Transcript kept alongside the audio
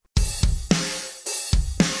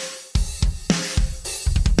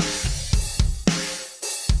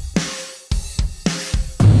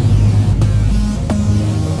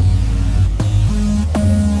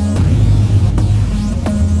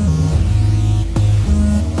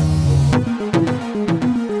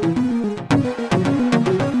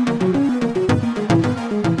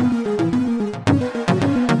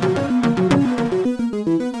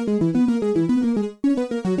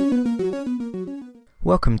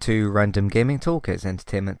welcome to Random Gaming Talk. It's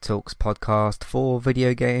Entertainment Talks podcast for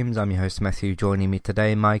video games. I'm your host Matthew. Joining me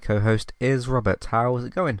today, my co-host is Robert. How's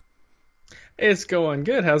it going? It's going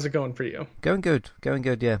good. How's it going for you? Going good,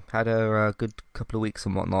 yeah. Had a good couple of weeks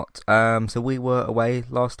and whatnot. So we were away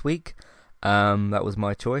last week. That was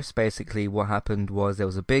my choice. Basically what happened was there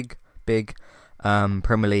was a big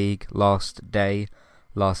Premier League last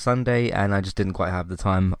Sunday, and I just didn't quite have the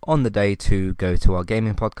time on the day to go to our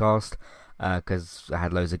gaming podcast because I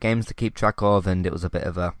had loads of games to keep track of, and it was a bit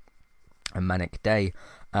of a manic day.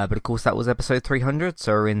 But of course that was episode 300,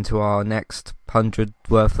 so we're into our next 100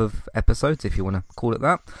 worth of episodes, if you want to call it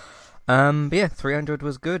that. But yeah, 300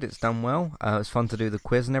 was good. It's done well. It was fun to do the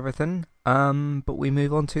quiz and everything. But we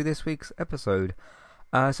move on to this week's episode.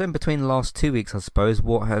 So in between the last 2 weeks, I suppose,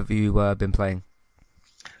 what have you been playing?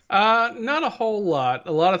 Not a whole lot.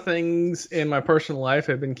 A lot of things in my personal life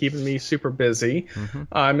have been keeping me super busy.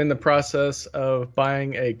 I'm in the process of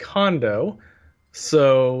buying a condo,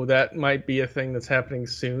 so that might be a thing that's happening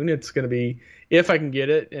soon. It's going to be, if I can get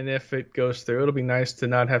it, and if it goes through, it'll be nice to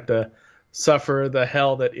not have to suffer the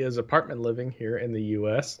hell that is apartment living here in the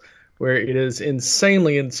U.S., where it is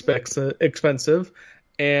insanely expensive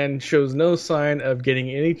and shows no sign of getting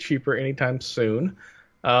any cheaper anytime soon.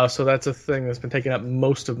 So that's a thing that's been taking up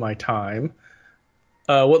most of my time.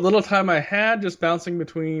 What little time I had, just bouncing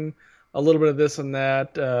between a little bit of this and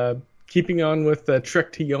that, keeping on with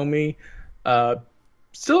Trek to Yomi.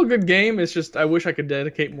 Still a good game. It's just I wish I could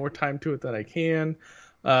dedicate more time to it than I can.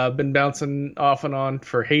 Been bouncing off and on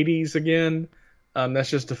for Hades again.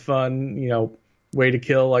 That's just a fun, way to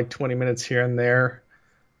kill like 20 minutes here and there.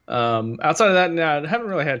 Outside of that, I haven't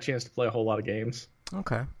really had a chance to play a whole lot of games.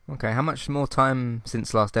 Okay. How much more time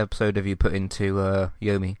since last episode have you put into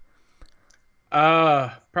Yomi?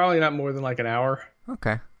 Probably not more than like an hour.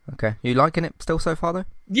 Okay. You liking it still so far, though?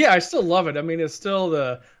 Yeah, I still love it. I mean, it's still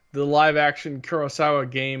the live-action Kurosawa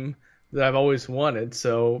game that I've always wanted.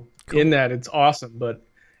 So cool. In that, it's awesome. But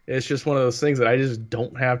it's just one of those things that I just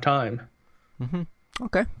don't have time.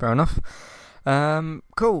 Okay, fair enough.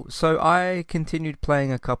 Cool. So I continued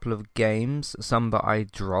playing a couple of games, some that I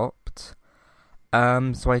dropped.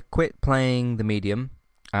 So I quit playing the Medium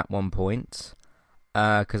at one point,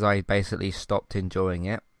 because I basically stopped enjoying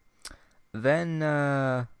it. Then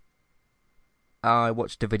I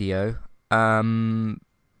watched a video from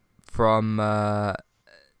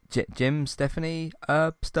Jim Stephanie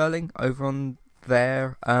Sterling over on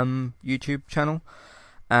their YouTube channel,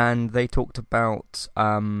 and they talked about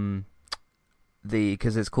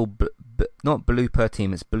because it's called not Blooper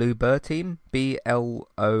Team, it's Bloober Team,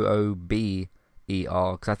 BLOOB.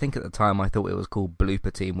 Because I think at the time I thought it was called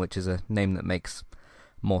Blooper Team, which is a name that makes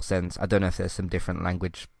more sense. I don't know if there's some different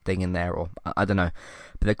language thing in there, or I don't know,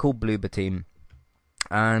 but they're called Bloober Team,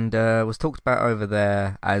 and was talked about over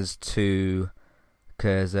there as to,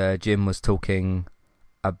 because Jim was talking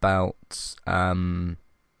about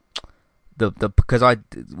because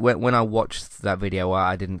when I watched that video,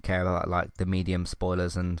 I didn't care about like the Medium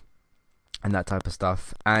spoilers and that type of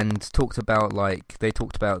stuff, and they talked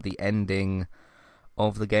about the ending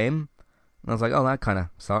of the game, and I was like, oh, that kind of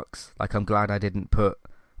sucks. Like, I'm glad I didn't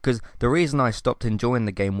because the reason I stopped enjoying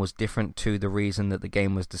the game was different to the reason that the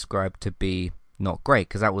game was described to be not great,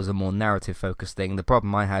 because that was a more narrative focused thing. The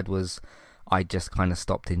problem I had was I just kind of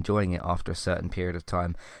stopped enjoying it after a certain period of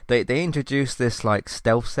time. They introduced this like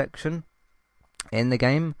stealth section in the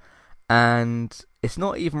game, and it's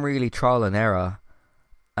not even really trial and error.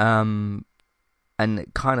 And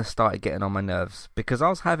it kind of started getting on my nerves, because I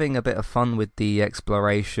was having a bit of fun with the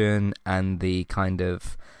exploration and the kind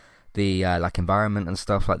of the like environment and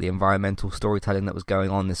stuff, like the environmental storytelling that was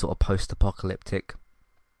going on, this sort of post-apocalyptic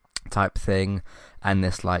type thing, and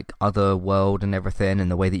this like other world and everything,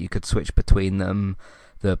 and the way that you could switch between them.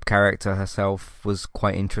 The character herself was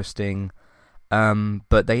quite interesting,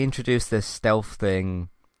 but they introduced this stealth thing,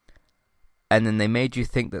 and then they made you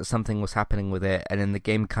think that something was happening with it, and then the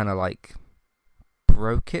game kind of like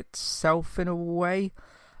broke itself in a way,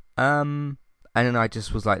 and then I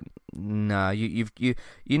just was like, no, you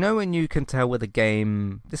know when you can tell with a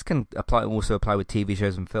game, this can also apply with TV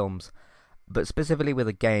shows and films, but specifically with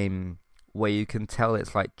a game where you can tell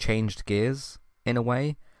it's like changed gears in a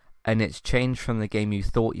way, and it's changed from the game you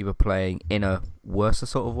thought you were playing in a worse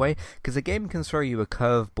sort of way, because a game can throw you a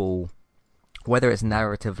curveball, whether it's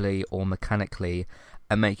narratively or mechanically,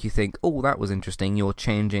 and make you think, oh, that was interesting, you're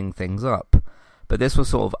changing things up. But this was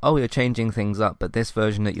sort of, oh, you're changing things up, but this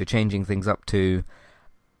version that you're changing things up to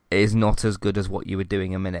is not as good as what you were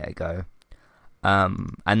doing a minute ago.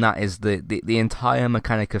 And that is the entire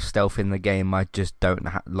mechanic of stealth in the game. I just don't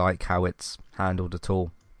like how it's handled at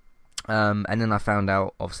all. And then I found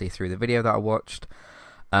out, obviously through the video that I watched,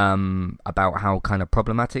 about how kind of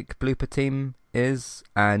problematic Blooper Team is,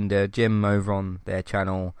 and Jim over on their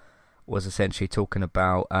channel was essentially talking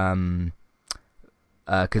about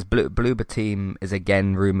because Bloober Team is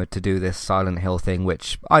again rumoured to do this Silent Hill thing,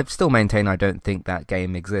 which I still maintain I don't think that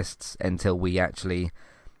game exists until we actually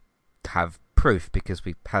have proof, because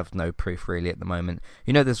we have no proof really at the moment.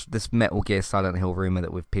 You know, this Metal Gear Silent Hill rumour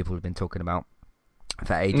that people have been talking about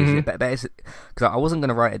for ages. Because I wasn't going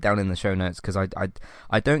to write it down in the show notes, because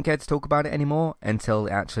I don't care to talk about it anymore until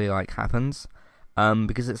it actually like happens.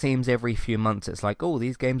 Because it seems every few months it's like, oh,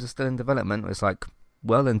 these games are still in development. It's like,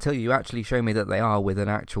 well, until you actually show me that they are with an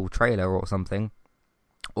actual trailer or something,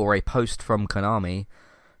 or a post from Konami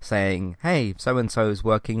saying, hey, so-and-so's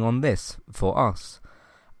working on this for us.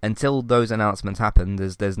 Until those announcements happen,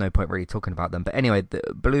 there's no point really talking about them. But anyway, the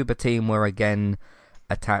Bloober Team were again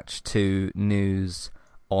attached to news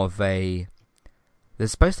of there's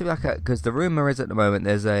supposed to be like because the rumour is at the moment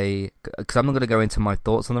because I'm not going to go into my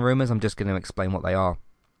thoughts on the rumours, I'm just going to explain what they are.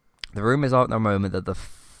 The rumours are at the moment that the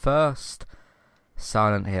first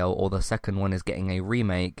Silent Hill or the second one is getting a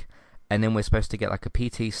remake, and then we're supposed to get like a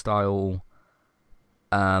PT style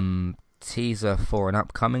teaser for an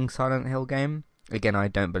upcoming Silent Hill game. Again, I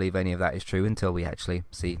don't believe any of that is true until we actually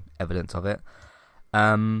see evidence of it.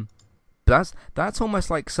 But that's almost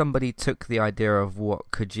like somebody took the idea of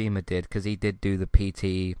what Kojima did, because he did do the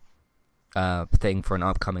PT thing for an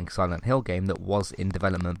upcoming Silent Hill game that was in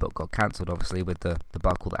development but got cancelled, obviously, with the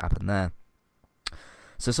debacle that happened there.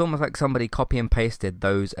 So it's almost like somebody copy and pasted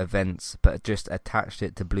those events but just attached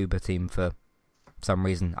it to Bloober Team for some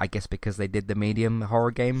reason. I guess because they did the Medium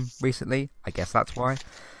horror game recently. I guess that's why.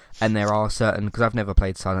 And there are certain, because I've never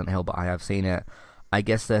played Silent Hill, but I have seen it. I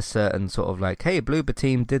guess there's certain sort of like, hey, Bloober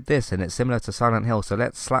Team did this, and it's similar to Silent Hill, so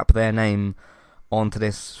let's slap their name onto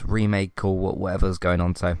this remake or whatever's going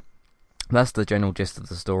on. So that's the general gist of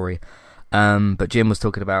the story. But Jim was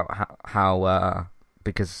talking about how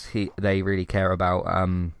because they really care about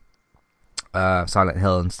Silent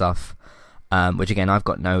Hill and stuff, which again, I've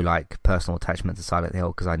got no like personal attachment to Silent Hill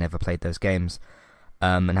because I never played those games.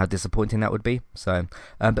 And how disappointing that would be. So,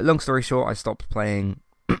 but long story short, I stopped playing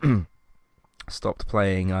the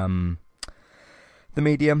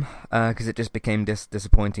Medium because it just became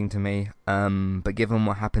disappointing to me. But given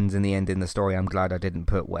what happens in the end in the story, I'm glad I didn't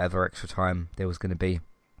put whatever extra time there was going to be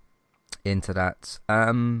into that.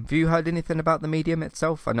 Have you heard anything about the Medium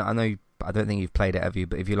itself? I don't think you've played it, have you?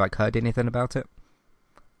 But have you like heard anything about it?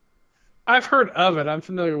 I've heard of it. I'm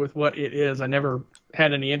familiar with what it is. I never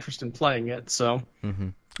had any interest in playing it, so.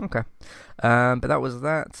 Okay. But that was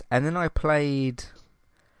that. And then I played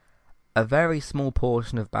a very small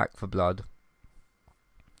portion of Back 4 Blood,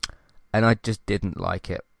 and I just didn't like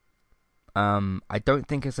it. I don't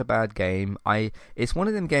think it's a bad game. It's one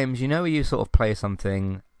of them games, you know, where you sort of play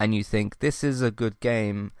something and you think this is a good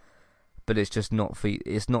game, but it's just not for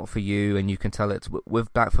you, and you can tell it's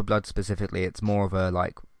with Back 4 Blood specifically. It's more of a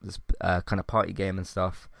like this kind of party game and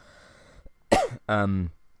stuff. And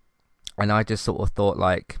I just sort of thought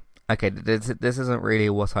like, okay, this isn't really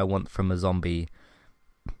what I want from a zombie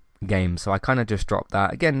game, so I kind of just dropped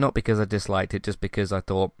that. Again, not because I disliked it, just because I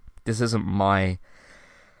thought this isn't my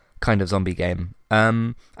kind of zombie game.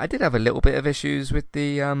 I did have a little bit of issues with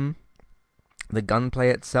the gunplay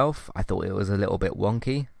itself. I thought it was a little bit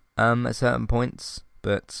wonky at certain points,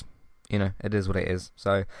 but you know, it is what it is.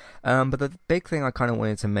 So, but the big thing I kind of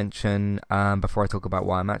wanted to mention before I talk about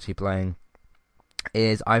why I'm actually playing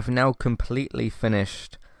is I've now completely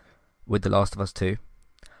finished with The Last of Us 2.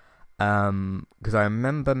 Because I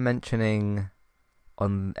remember mentioning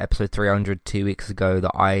on episode 300 2 weeks ago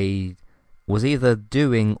that I was either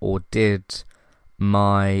doing or did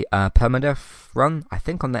my permadeath run. I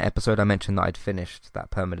think on that episode I mentioned that I'd finished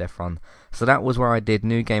that permadeath run. So that was where I did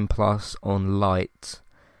New Game Plus on light,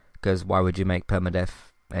 because why would you make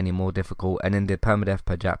permadeath any more difficult, and then did permadeath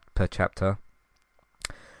per chapter.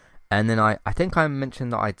 And then I think I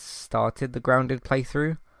mentioned that I'd started the grounded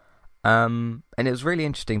playthrough. And it was really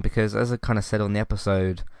interesting because, as I kind of said on the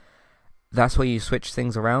episode, that's where you switch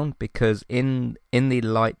things around, because in the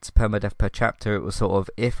light permadeath per chapter, it was sort of,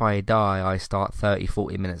 if I die, I start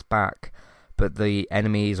 30-40 minutes back, but the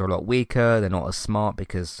enemies are a lot weaker, they're not as smart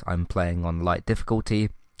because I'm playing on light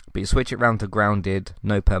difficulty. But you switch it around to grounded,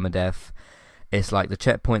 no permadeath, it's like the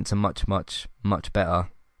checkpoints are much, much, much better,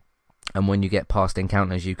 and when you get past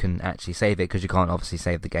encounters, you can actually save it, because you can't obviously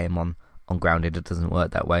save the game on grounded. It doesn't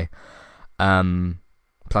work that way.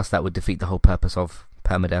 Plus that would defeat the whole purpose of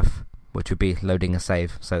permadeath, which would be loading a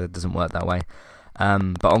save, so it doesn't work that way.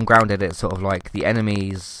 But on grounded, it's sort of like the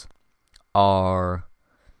enemies are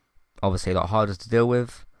obviously a lot harder to deal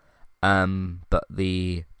with. But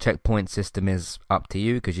the checkpoint system is up to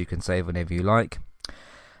you because you can save whenever you like.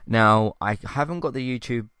 Now, I haven't got the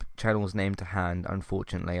YouTube channel's name to hand,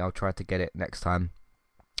 unfortunately. I'll try to get it next time.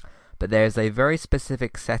 But there's a very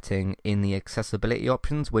specific setting in the accessibility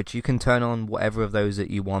options, which you can turn on whatever of those that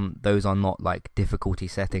you want. Those are not like difficulty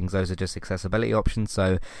settings, those are just accessibility options.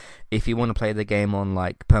 So if you want to play the game on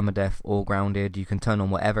like permadeath or grounded, you can turn on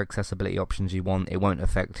whatever accessibility options you want. It won't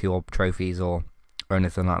affect your trophies or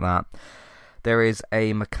anything like that. There is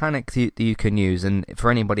a mechanic that you can use, and for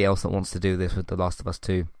anybody else that wants to do this with The Last of Us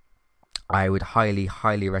 2, I would highly,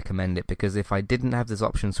 highly recommend it, because if I didn't have this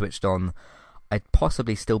option switched on, I'd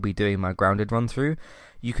possibly still be doing my grounded run through.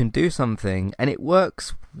 You can do something, and it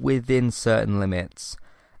works within certain limits,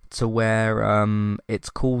 to where it's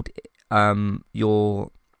called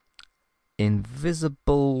you're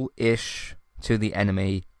invisible-ish to the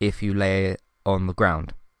enemy if you lay it on the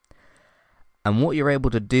ground. And what you're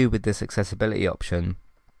able to do with this accessibility option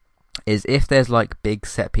is, if there's like big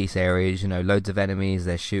set piece areas, you know, loads of enemies,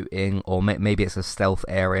 they're shooting, or maybe it's a stealth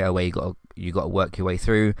area where you got to work your way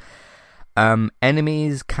through.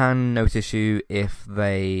 Enemies can notice you if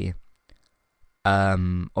they,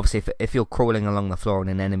 obviously if you're crawling along the floor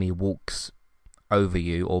and an enemy walks over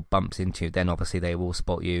you or bumps into you, then obviously they will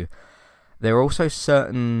spot you. There are also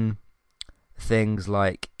certain things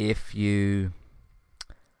like if you,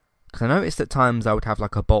 because I noticed at times I would have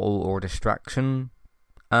like a bottle or a distraction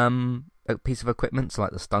a piece of equipment, so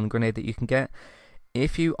like the stun grenade that you can get.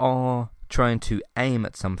 If you are trying to aim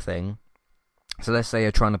at something, so let's say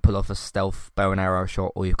you're trying to pull off a stealth bow and arrow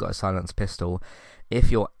shot, or you've got a silenced pistol, if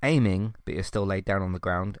you're aiming but you're still laid down on the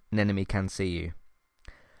ground, an enemy can see you.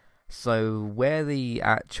 So where the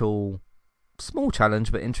actual small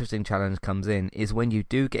challenge but interesting challenge comes in is when you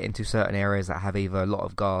do get into certain areas that have either a lot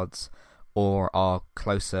of guards or are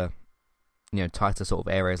closer, you know, tighter sort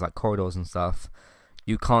of areas like corridors and stuff.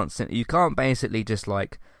 You can't basically just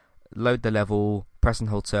like load the level, press and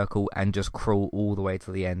hold circle, and just crawl all the way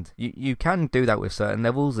to the end. You can do that with certain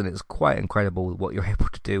levels, and it's quite incredible what you're able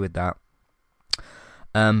to do with that.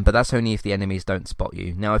 But that's only if the enemies don't spot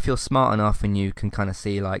you. Now, if you're smart enough and you can kind of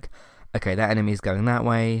see like, okay, that enemy's going that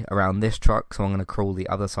way around this truck, so I'm going to crawl the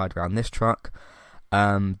other side around this truck.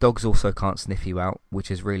 Dogs also can't sniff you out, which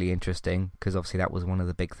is really interesting, because obviously that was one of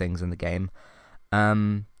the big things in the game.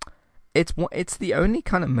 It's the only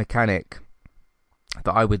kind of mechanic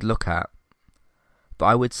that I would look at, but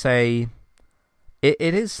I would say it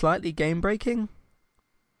is slightly game breaking,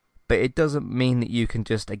 but it doesn't mean that you can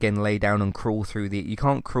just again lay down and crawl through you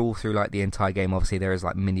can't crawl through like the entire game. Obviously there is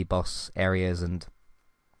like mini boss areas and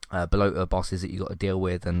bloater bosses that you got to deal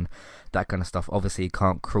with and that kind of stuff. Obviously you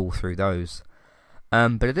can't crawl through those.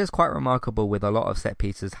 But it is quite remarkable with a lot of set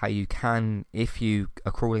pieces how you can, if you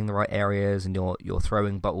are crawling the right areas and you're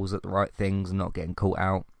throwing bottles at the right things and not getting caught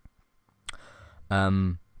out,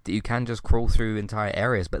 that you can just crawl through entire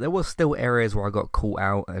areas. But there was still areas where I got caught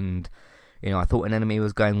out, and you know, I thought an enemy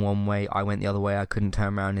was going one way, I went the other way, I couldn't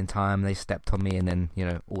turn around in time, they stepped on me, and then, you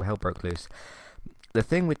know, all hell broke loose. The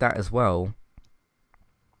thing with that as well,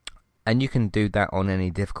 and you can do that on any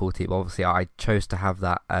difficulty, but obviously I chose to have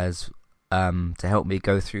that as to help me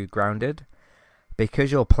go through grounded,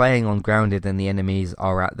 because you're playing on grounded and the enemies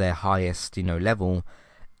are at their highest, you know, level.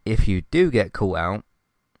 If you do get caught out,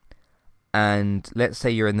 and let's say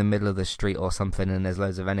you're in the middle of the street or something and there's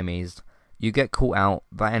loads of enemies, you get caught out,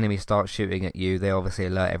 that enemy starts shooting at you, they obviously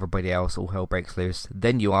alert everybody else, all hell breaks loose,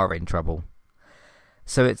 then you are in trouble.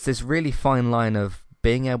 So it's this really fine line of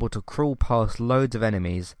being able to crawl past loads of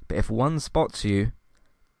enemies, but if one spots you,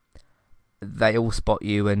 they all spot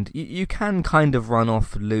you, and you can kind of run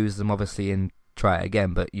off, lose them obviously, and try it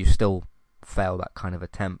again, but you still fail that kind of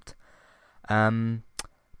attempt. But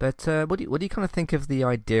what do you kind of think of the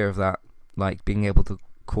idea of that, like being able to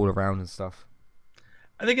crawl around and stuff?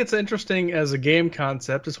 I think it's interesting as a game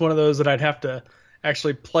concept. It's one of those that I'd have to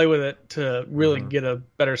actually play with it to really get a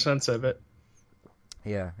better sense of it.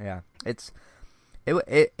 Yeah.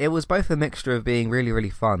 It was both a mixture of being really, really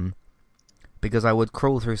fun, because I would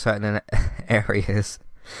crawl through certain areas,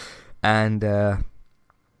 and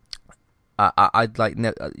I'd like,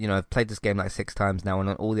 you know, I've played this game like 6 times now, and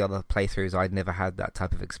on all the other playthroughs I'd never had that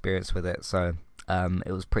type of experience with it, so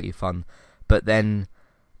it was pretty fun. But then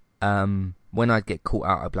when I'd get caught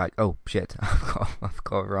out, I'd be like, oh shit, I've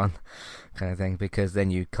got to run, kind of thing, because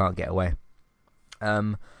then you can't get away.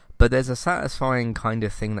 But there's a satisfying kind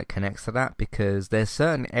of thing that connects to that, because there's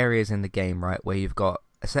certain areas in the game, right, where you've got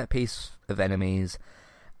a set piece of enemies,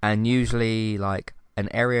 and usually like an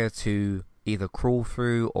area to either crawl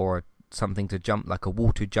through or something to jump, like a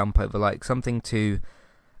wall to jump over, like something to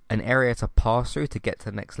an area to pass through to get to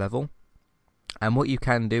the next level. And what you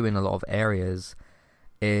can do in a lot of areas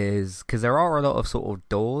is, because there are a lot of sort of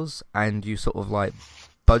doors, and you sort of like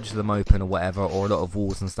budge them open or whatever, or a lot of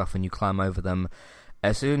walls and stuff, and you climb over them.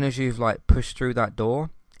 As soon as you've like pushed through that door,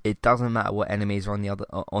 it doesn't matter what enemies are on the other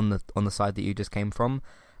on the side that you just came from.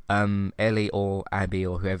 Ellie or Abby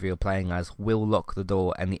or whoever you're playing as will lock the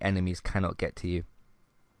door, and the enemies cannot get to you.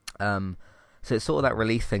 So it's sort of that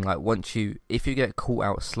relief thing. Like if you get caught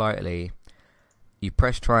out slightly, you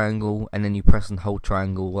press triangle and then you press and hold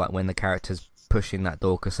triangle, like when the character's pushing that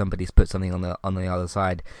door because somebody's put something on the other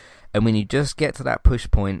side. And when you just get to that push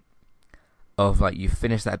point of like you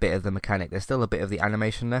finish that bit of the mechanic, there's still a bit of the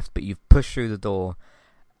animation left, but you've pushed through the door,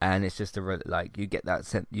 and it's just like you get that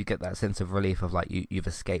sense of relief of like you've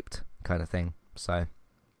escaped kind of thing. So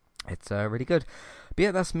it's really good. But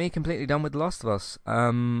yeah, that's me completely done with The Last of Us.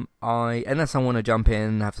 Unless I want to jump in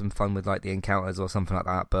and have some fun with like the encounters or something like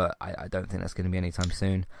that, but I don't think that's going to be anytime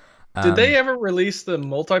soon. Did they ever release the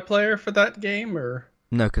multiplayer for that game, or?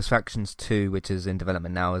 No, because Factions 2, which is in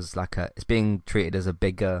development now, is like it's being treated as a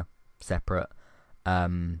bigger, separate,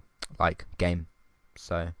 like game.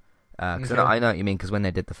 So, because I know what you mean. Because when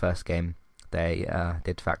they did the first game, they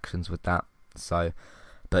did Factions with that. So,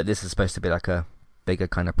 but this is supposed to be like a bigger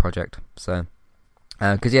kind of project. So,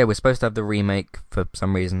 because yeah, we're supposed to have the remake for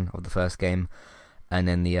some reason of the first game, and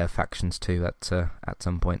then the Factions 2 at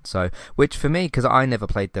some point. So, which for me, because I never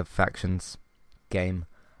played the Factions game,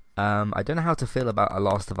 I don't know how to feel about a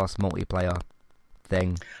Last of Us multiplayer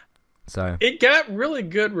thing. So it got really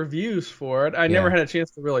good reviews for it. I never had a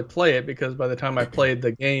chance to really play it because by the time I played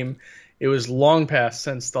the game, it was long past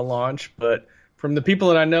since the launch. But from the people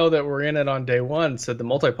that I know that were in it on day one, said the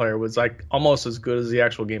multiplayer was like almost as good as the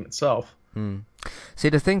actual game itself. See,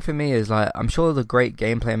 the thing for me is like I'm sure the great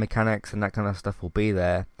gameplay mechanics and that kind of stuff will be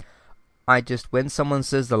there. When someone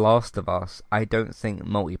says The Last of Us, I don't think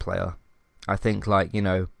multiplayer. I think like,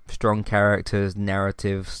 strong characters,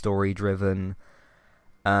 narrative, story driven.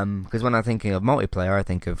 Because when I'm thinking of multiplayer, I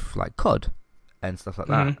think of like COD and stuff like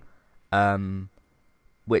that.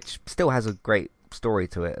 Which still has a great story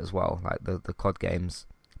to it as well, like the COD games.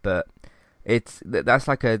 But that's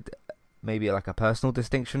like maybe like a personal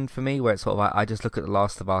distinction for me, where it's sort of like I just look at The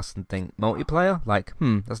Last of Us and think multiplayer, like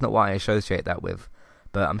that's not what I associate that with.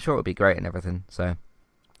 But I'm sure it'll be great and everything. So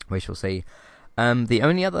we shall see. The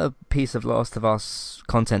only other piece of Last of Us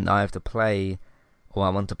content that I have to play, or I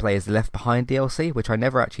want to play, is the Left Behind DLC, which I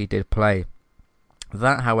never actually did play.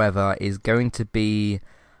 That, however, is going to be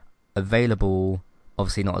available,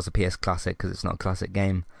 obviously not as a PS Classic because it's not a classic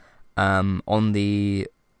game, on the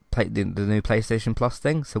new PlayStation Plus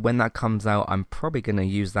thing. So when that comes out, I'm probably going to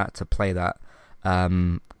use that to play that,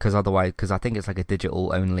 because I think it's like a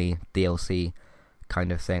digital only DLC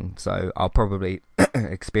kind of thing. So I'll probably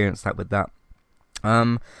experience that with that.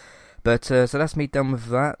 But so that's me done with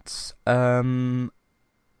that.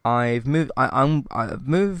 I've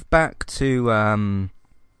moved back to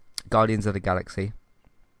Guardians of the Galaxy.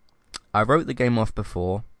 I wrote the game off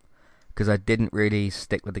before because I didn't really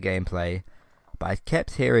stick with the gameplay, but I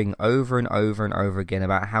kept hearing over and over and over again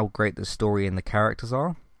about how great the story and the characters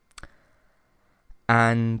are.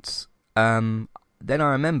 And then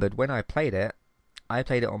I remembered when I played it on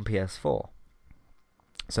PS4,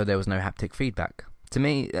 so there was no haptic feedback. To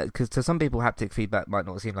me, because to some people haptic feedback might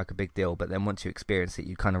not seem like a big deal, but then once you experience it,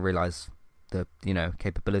 you kind of realise the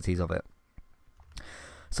capabilities of it.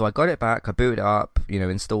 So I got it back, I booted it up,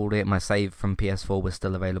 installed it. My save from PS4 was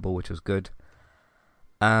still available, which was good.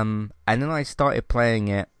 And then I started playing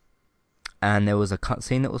it, and there was a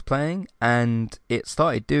cutscene that was playing, and it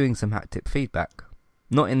started doing some haptic feedback.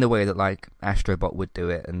 Not in the way that like Astrobot would do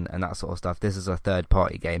it and that sort of stuff. This is a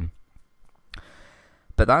third-party game.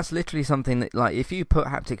 But that's literally something that, like, if you put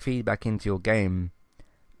haptic feedback into your game,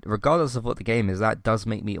 regardless of what the game is, that does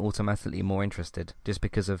make me automatically more interested, just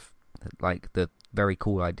because of, like, the very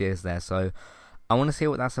cool ideas there. So I want to see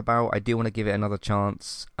what that's about. I do want to give it another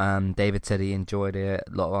chance. David said he enjoyed it.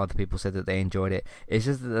 A lot of other people said that they enjoyed it. It's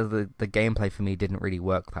just that the gameplay for me didn't really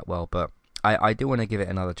work that well, but I do want to give it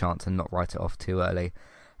another chance and not write it off too early.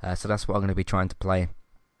 So that's what I'm going to be trying to play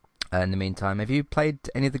in the meantime. Have you played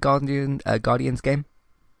any of the Guardians game?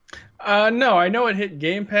 No, I know it hit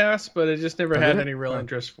Game Pass, but it just never had any real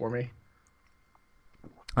interest for me.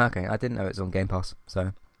 Okay, I didn't know it was on Game Pass,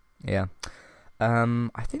 so yeah.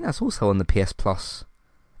 I think that's also on the PS Plus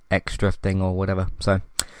extra thing or whatever, so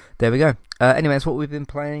there we go. Anyway, that's what we've been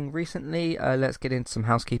playing recently. Let's get into some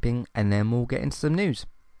housekeeping, and then we'll get into some news.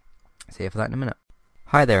 See you for that in a minute.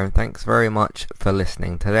 Hi there, and thanks very much for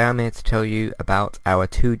listening. Today I'm here to tell you about our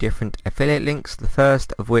two different affiliate links, the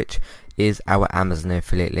first of which is our Amazon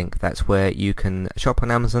affiliate link. That's where you can shop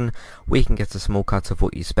on Amazon. We can get a small cut of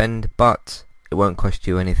what you spend, but it won't cost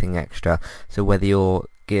you anything extra. So whether you're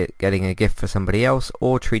getting a gift for somebody else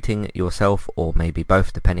or treating yourself, or maybe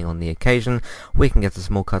both depending on the occasion, we can get a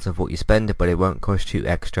small cut of what you spend, but it won't cost you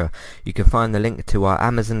extra. You can find the link to our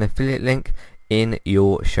Amazon affiliate link in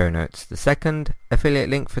your show notes. The second affiliate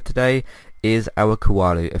link for today is our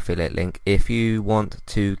Kualu affiliate link. If you want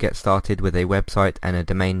to get started with a website and a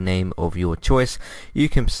domain name of your choice, you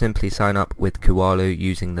can simply sign up with Kualu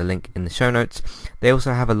using the link in the show notes. They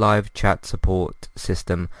also have a live chat support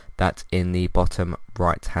system that's in the bottom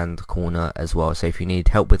right hand corner as well. So if you need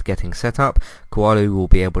help with getting set up, Kualu will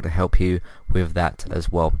be able to help you with that as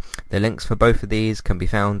well. The links for both of these can be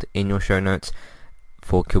found in your show notes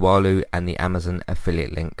for Kualu and the Amazon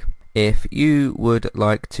affiliate link. If you would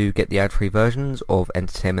like to get the ad-free versions of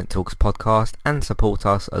Entertainment Talks podcast and support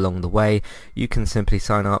us along the way, you can simply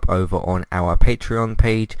sign up over on our Patreon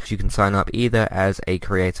page. You can sign up either as a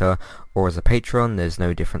creator or as a patron. There's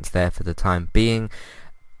no difference there for the time being,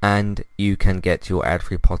 and you can get your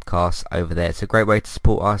ad-free podcasts over there. It's a great way to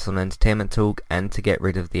support us on Entertainment Talk and to get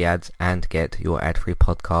rid of the ads and get your ad-free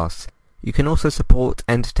podcasts. You can also support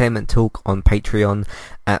Entertainment Talk on Patreon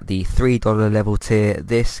at the $3 level tier.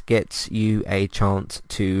 This gets you a chance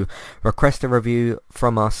to request a review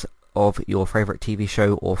from us of your favourite TV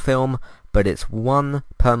show or film, but it's one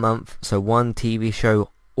per month, so one TV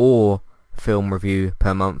show or film review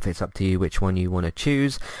per month. It's up to you which one you want to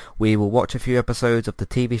choose. We will watch a few episodes of the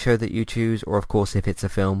TV show that you choose, or of course if it's a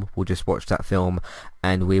film, we'll just watch that film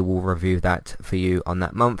and we will review that for you on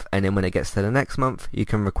that month. And then when it gets to the next month, you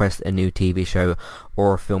can request a new TV show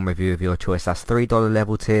or a film review of your choice. That's $3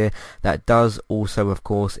 level tier. That does also of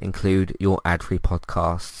course include your ad-free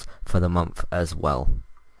podcasts for the month as well.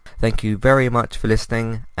 Thank you very much for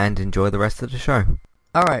listening and enjoy the rest of the show.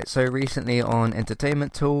 Alright, so recently on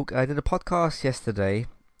Entertainment Talk, I did a podcast yesterday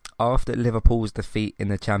after Liverpool's defeat in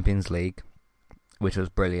the Champions League, which was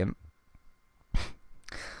brilliant.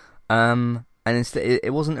 And instead,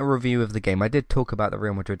 it wasn't a review of the game. I did talk about the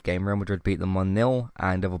Real Madrid game. Real Madrid beat them 1-0,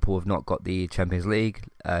 and Liverpool have not got the Champions League.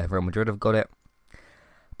 Real Madrid have got it.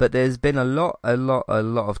 But there's been a lot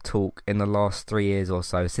of talk in the last 3 years or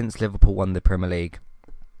so, since Liverpool won the Premier League,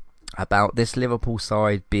 about this Liverpool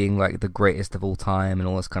side being like the greatest of all time and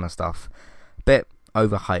all this kind of stuff. Bit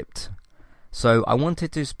overhyped. So I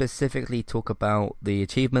wanted to specifically talk about the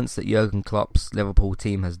achievements that Jurgen Klopp's Liverpool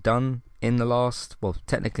team has done in the last, well,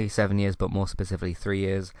 technically 7 years, but more specifically 3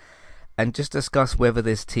 years, and just discuss whether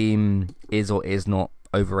this team is or is not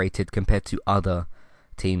overrated compared to other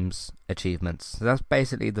teams' achievements. So that's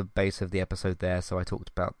basically the base of the episode there, so I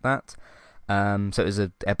talked about that. So it was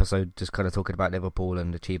an episode just kind of talking about Liverpool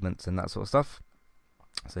and achievements and that sort of stuff.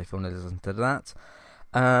 So if you want to listen to that.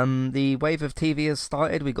 The wave of TV has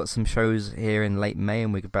started. We got some shows here in late May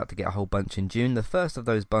and we're about to get a whole bunch in June. The first of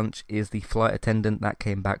those bunch is The Flight Attendant. That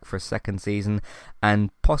came back for a second season and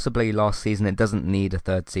possibly last season. It doesn't need a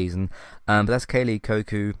third season. But that's Kaylee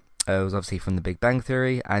Cuoco. Was obviously from The Big Bang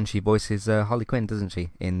Theory, and she voices Harley Quinn, doesn't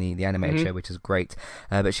she, in the animated show, which is great.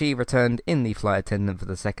 But she returned in The Flight Attendant for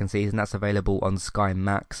the second season. That's available on Sky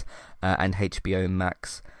Max and HBO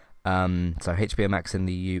Max. So HBO Max in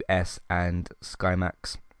the US and Sky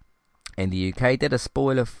Max in the UK. Did a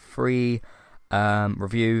spoiler-free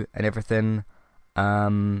review and everything.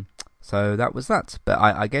 So that was that. But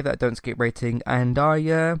I gave that a don't skip rating, and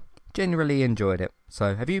I genuinely enjoyed it.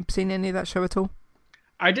 So have you seen any of that show at all?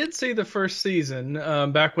 I did see the first season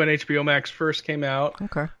back when HBO Max first came out.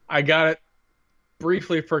 Okay. I got it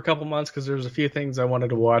briefly for a couple months because there was a few things I wanted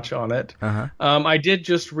to watch on it. I did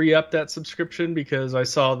just re-up that subscription because I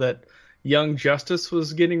saw that Young Justice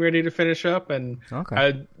was getting ready to finish up, and I'm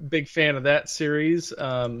a big fan of that series.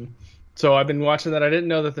 So I've been watching that. I didn't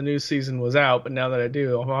know that the new season was out, but now that I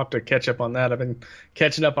do, I'll have to catch up on that. I've been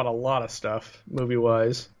catching up on a lot of stuff,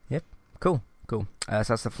 movie-wise. Yep, cool. So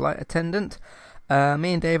that's The Flight Attendant.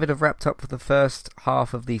 Me and David have wrapped up for the first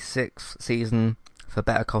half of the 6th season for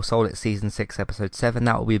Better Call Saul. It's season 6, episode 7.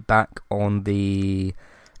 That will be back on the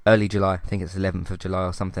early July. I think it's 11th of July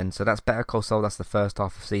or something. So that's Better Call Saul. That's the first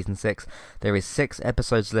half of season 6. There is 6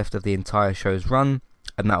 episodes left of the entire show's run,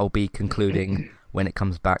 and that will be concluding when it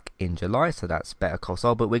comes back in July. So that's Better Call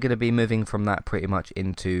Saul. But we're going to be moving from that pretty much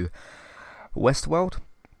into Westworld.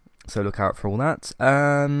 So look out for all that.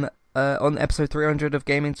 On episode 300 of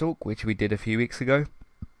Gaming Talk, which we did a few weeks ago,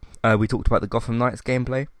 we talked about the Gotham Knights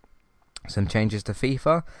gameplay, some changes to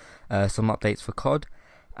FIFA, some updates for COD,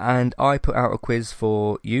 And I put out a quiz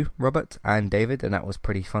for you, Robert, and David, and that was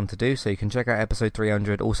pretty fun to do. So you can check out episode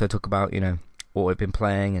 300. Also talk about, what we've been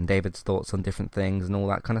playing and David's thoughts on different things and all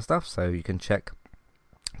that kind of stuff. So you can check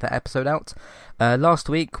that episode out. Last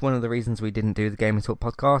week, one of the reasons we didn't do the Gaming Talk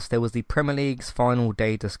podcast, there was the Premier League's final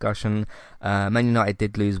day discussion. Man United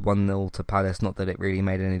did lose 1-0 to Palace, not that it really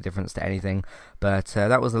made any difference to anything, but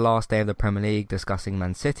that was the last day of the Premier League, discussing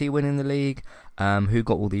Man City winning the league, who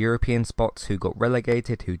got all the European spots, who got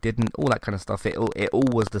relegated, who didn't, all that kind of stuff. It all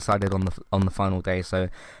was decided on the final day, so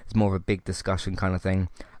it's more of a big discussion kind of thing.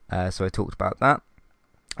 So I talked about that.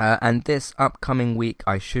 And this upcoming week,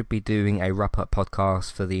 I should be doing a wrap-up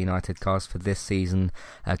podcast for the United cast for this season,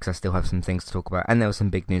 because I still have some things to talk about. And there was some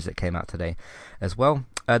big news that came out today as well.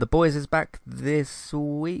 The Boys is back this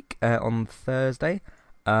week on Thursday.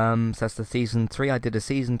 So that's the Season 3. I did a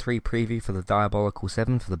Season 3 preview for the Diabolical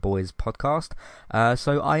 7 for the Boys podcast.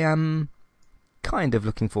 So I am kind of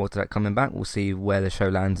looking forward to that coming back. We'll see where the show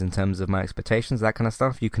lands in terms of my expectations, that kind of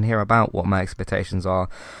stuff. You can hear about what my expectations are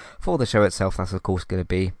for the show itself. That's of course going to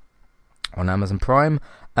be on Amazon Prime.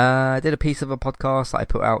 I did a piece of a podcast that I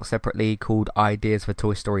put out separately called Ideas for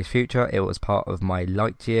Toy Story's Future. It was part of my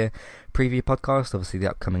Lightyear preview podcast, obviously the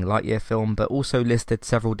upcoming Lightyear film, but also listed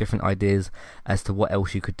several different ideas as to what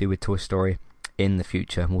else you could do with Toy Story in the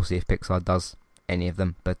future. We'll see if Pixar does any of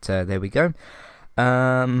them, but there we go.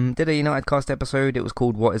 Did a United cast episode. It was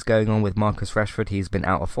called What is Going On with Marcus Rashford. He's been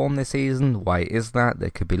out of form this season. Why is that?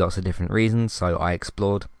 There could be lots of different reasons, so I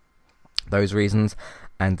explored those reasons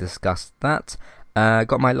and discussed that.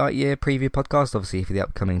 Got my Lightyear preview podcast, obviously for the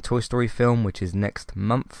upcoming Toy Story film, which is next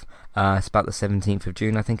month. It's about the 17th of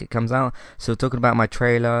June, I think it comes out. So talking about my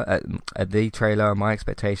trailer, the trailer, my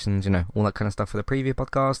expectations, all that kind of stuff for the preview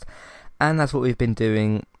podcast. And that's what we've been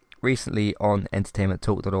doing recently on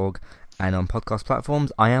entertainmenttalk.org and on podcast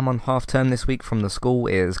platforms. I am on half term this week from the school.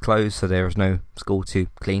 It is closed, so there is no school to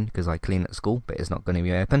clean, because I clean at school, but it's not going to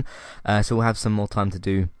be open. So we'll have some more time to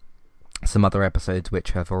do some other episodes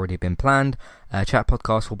which have already been planned. Chat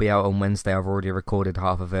podcast will be out on Wednesday. I've already recorded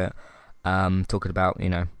half of it, talking about,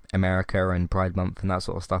 America and Pride Month and that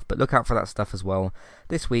sort of stuff. But look out for that stuff as well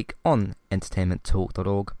this week on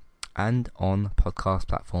entertainmenttalk.org and on podcast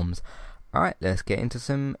platforms. Alright, let's get into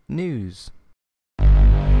some news.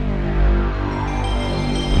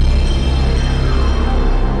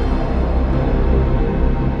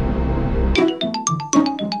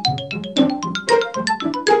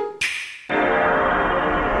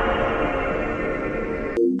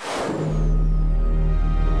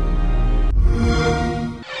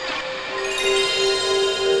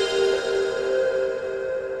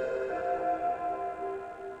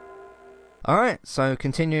 Alright, so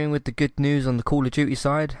continuing with the good news on the Call of Duty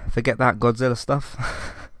side, forget that Godzilla stuff.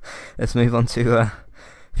 Let's move on to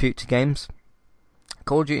future games.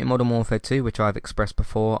 Call of Duty Modern Warfare 2, which I've expressed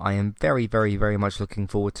before, I am very, very, very much looking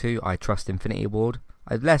forward to. I trust Infinity Ward.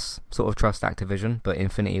 I less sort of trust Activision, but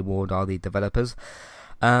Infinity Ward are the developers.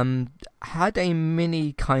 Had a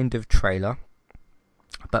mini kind of trailer,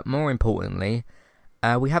 but more importantly,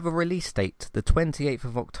 we have a release date, the 28th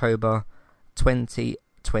of October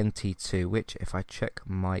 2022, which, if I check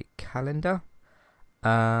my calendar,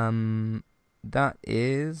 that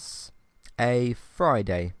is a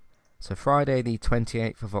Friday. So Friday the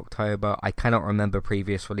 28th of October. I cannot remember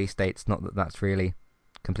previous release dates, not that that's really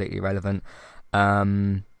completely relevant.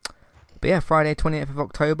 But yeah, Friday 28th of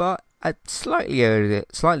October, slightly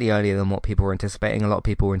earlier than what people were anticipating. A lot of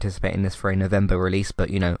people were anticipating this for a November release,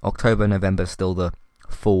 but October, November is still the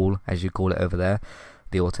fall, as you call it over there,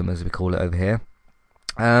 the autumn as we call it over here.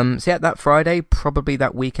 So yeah, that Friday, probably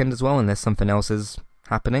that weekend as well, unless something else is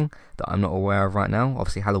happening that I'm not aware of right now.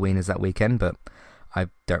 Obviously Halloween is that weekend, but I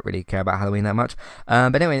don't really care about Halloween that much.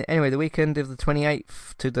 But anyway, the weekend of the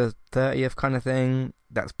 28th to the 30th kind of thing,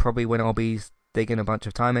 that's probably when I'll be digging a bunch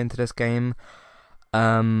of time into this game.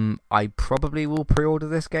 I probably will pre-order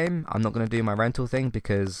this game. I'm not going to do my rental thing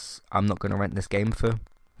because I'm not going to rent this game for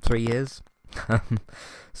 3 years.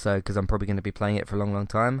 So, because I'm probably going to be playing it for a long, long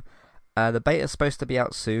time. The beta is supposed to be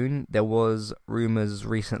out soon. There was rumours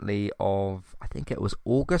recently of, I think it was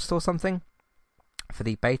August or something, for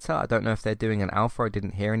the beta. I don't know if they're doing an alpha. I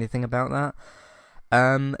didn't hear anything about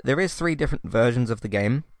that. There is 3 different versions of the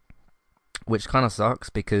game, which kind of sucks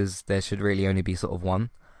because there should really only be sort of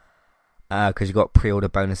one. Because you've got pre-order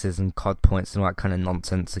bonuses and COD points and all that kind of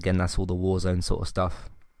nonsense. Again, that's all the Warzone sort of stuff.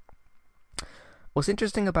 What's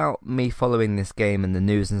interesting about me following this game and the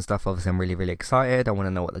news and stuff, obviously I'm really, really excited. I want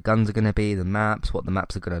to know what the guns are going to be, the maps, what the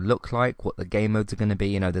maps are going to look like, what the game modes are going to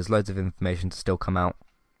be. There's loads of information to still come out.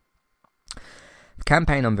 The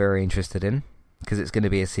campaign I'm very interested in. because it's going to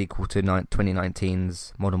be a sequel to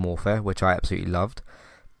 2019's Modern Warfare, which I absolutely loved.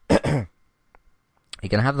 You're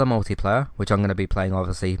going to have the multiplayer, which I'm going to be playing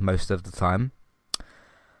obviously most of the time,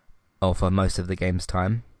 or for most of the game's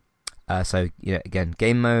time. So, again,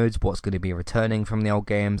 game modes, what's going to be returning from the old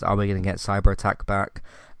games. Are we going to get Cyber Attack back?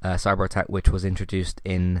 Cyber Attack, which was introduced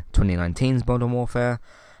in 2019's Modern Warfare,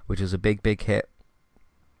 which was a big, big hit.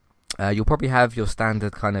 You'll probably have your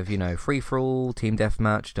standard kind of, free-for-all, team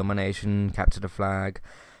deathmatch, domination, capture the flag,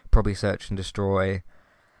 probably search and destroy.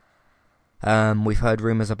 We've heard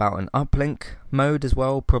rumours about an uplink mode as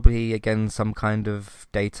well, probably, again, some kind of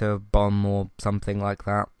data bomb or something like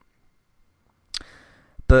that.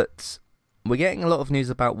 But we're getting a lot of news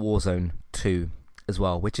about Warzone 2 as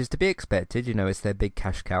well, which is to be expected. It's their big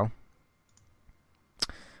cash cow.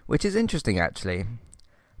 Which is interesting, actually,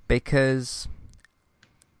 because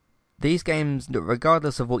these games,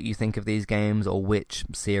 regardless of what you think of these games or which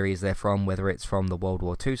series they're from, whether it's from the World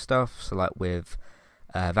War II stuff, so like with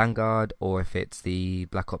Vanguard, or if it's the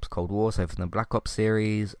Black Ops Cold War, so from the Black Ops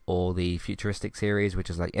series, or the futuristic series, which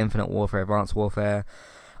is like Infinite Warfare, Advanced Warfare,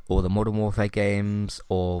 or the Modern Warfare games,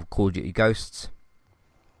 or Call of Duty Ghosts.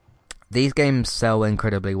 These games sell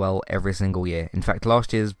incredibly well every single year. In fact,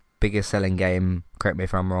 last year's biggest selling game, correct me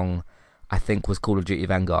if I'm wrong, I think was Call of Duty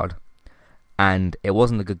Vanguard. And it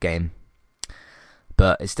wasn't a good game.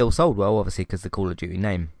 But it still sold well, obviously, because the Call of Duty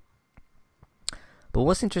name. But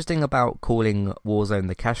what's interesting about calling Warzone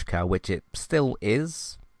the cash cow, which it still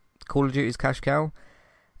is, Call of Duty's cash cow,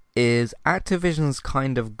 is Activision's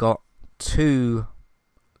kind of got two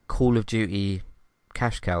Call of Duty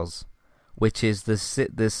cash cows, which is the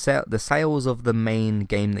sales of the main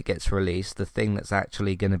game that gets released, the thing that's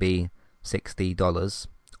actually going to be $60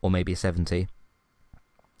 or maybe $70,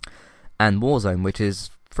 and Warzone, which is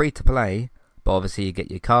free to play, but obviously you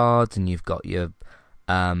get your cards and you've got your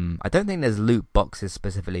I don't think there's loot boxes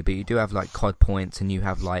specifically, but you do have like COD points and you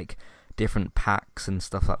have like different packs and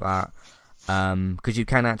stuff like that, because you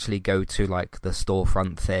can actually go to like the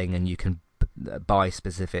storefront thing and you can buy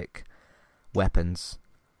specific weapons,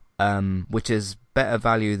 which is better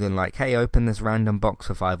value than like, hey, open this random box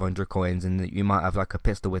for 500 coins and you might have like a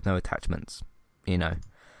pistol with no attachments,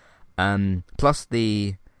 plus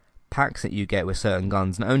the packs that you get with certain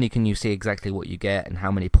guns, not only can you see exactly what you get and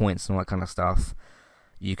how many points and all that kind of stuff,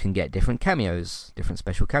 you can get different cameos, different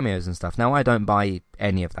special cameos and stuff. Now, I don't buy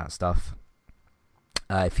any of that stuff.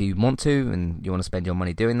 If you want to and you want to spend your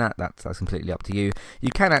money doing that, that's completely up to you.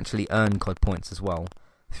 You can actually earn COD points as well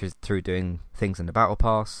through doing things in the Battle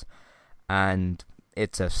Pass, and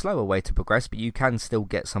it's a slower way to progress, but you can still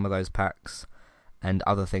get some of those packs and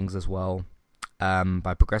other things as well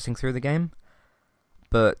by progressing through the game.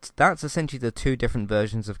 But that's essentially the two different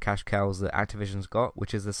versions of cash cows that Activision's got,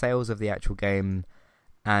 which is the sales of the actual game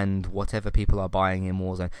and whatever people are buying in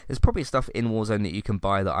Warzone. There's probably stuff in Warzone that you can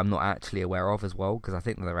buy that I'm not actually aware of as well, because I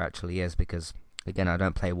think that there actually is, because, again, I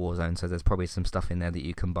don't play Warzone, so there's probably some stuff in there that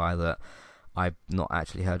you can buy that I've not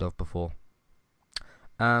actually heard of before.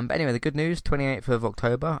 But anyway, the good news, 28th of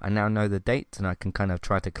October, I now know the date, and I can kind of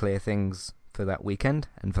try to clear things for that weekend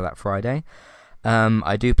and for that Friday.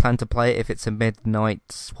 I do plan to play it if it's a midnight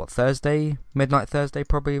Thursday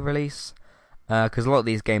probably release. Because a lot of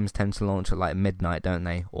these games tend to launch at like midnight, don't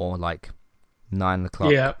they? Or like 9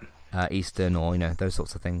 o'clock Eastern, or those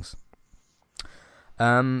sorts of things.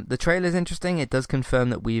 The trailer's interesting. It does confirm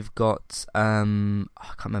that we've got I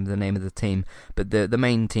can't remember the name of the team, but the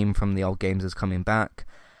main team from the old games is coming back,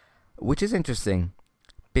 which is interesting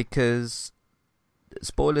because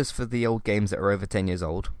spoilers for the old games that are over 10 years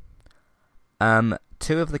old.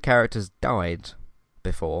 Two of the characters died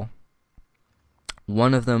before.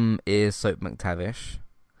 One of them is Soap McTavish,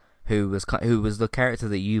 who was the character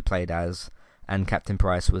that you played as, and Captain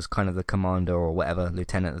Price was kind of the commander or whatever,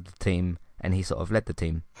 lieutenant of the team, and he sort of led the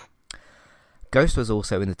team. Ghost was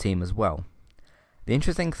also in the team as well. The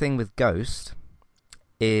interesting thing with Ghost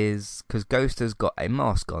is, because Ghost has got a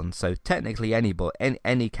mask on, so technically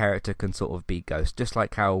any character can sort of be Ghost, just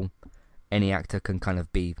like how any actor can kind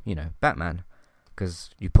of be, Batman,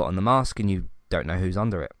 because you put on the mask and you don't know who's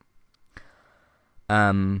under it.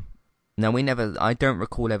 Now I don't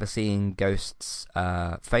recall ever seeing Ghost's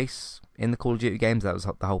face in the Call of Duty games. That was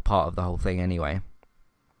the whole part of the whole thing anyway.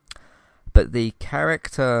 But the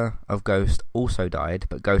character of Ghost also died,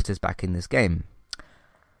 but Ghost is back in this game.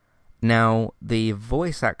 Now, the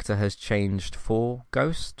voice actor has changed for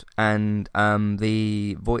Ghost, and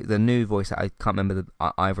the new voice actor, I can't remember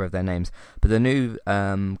either of their names, but the new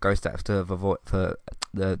Ghost actor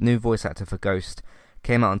the new voice actor for Ghost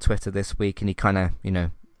came out on Twitter this week, and he kind of,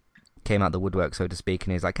 came out the woodwork, so to speak,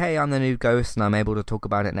 and he's like, hey, I'm the new Ghost, and I'm able to talk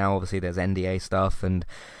about it now. Obviously, there's NDA stuff, and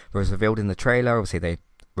it was revealed in the trailer. Obviously, they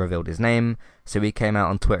revealed his name, so he came out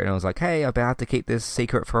on Twitter and was like, hey, I've had to keep this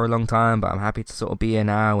secret for a long time, but I'm happy to sort of be here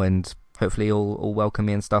now, and hopefully you'll welcome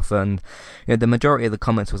me and stuff. And the majority of the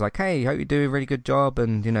comments was like, hey, hope you do a really good job,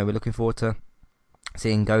 and we're looking forward to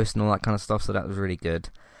seeing Ghost and all that kind of stuff. So that was really good,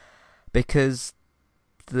 because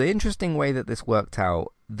the interesting way that this worked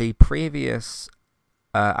out, the previous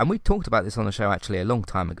and we talked about this on the show actually a long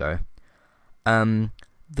time ago,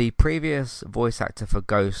 the previous voice actor for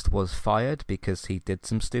Ghost was fired because he did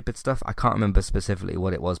some stupid stuff. I can't remember specifically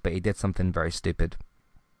what it was, but he did something very stupid.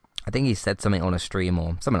 I think he said something on a stream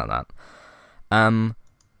or something like that.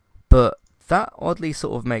 But that oddly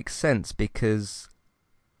sort of makes sense, because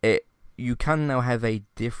you can now have a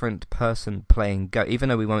different person playing Ghost, even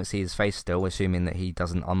though we won't see his face still, assuming that he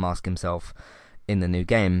doesn't unmask himself in the new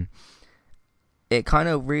game. It kind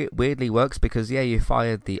of weirdly works, because you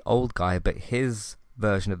fired the old guy, but his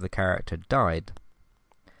version of the character died.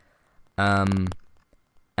 And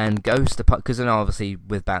Ghost, because obviously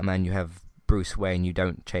with Batman you have Bruce Wayne, you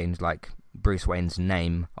don't change like Bruce Wayne's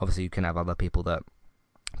name. Obviously you can have other people that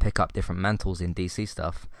pick up different mantles in DC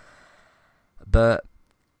stuff, but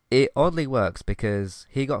it oddly works because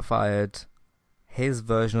he got fired, his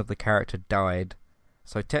version of the character died,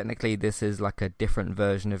 so technically this is like a different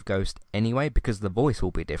version of Ghost anyway, because the voice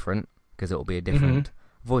will be different, because it will be a different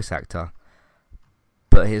voice actor.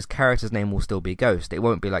 But his character's name will still be Ghost. It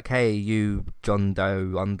won't be like, hey, you John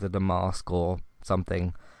Doe under the mask or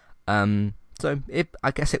something. So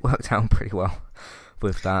I guess it worked out pretty well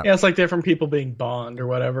with that. Yeah, it's like different people being Bond or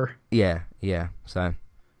whatever. Yeah. So,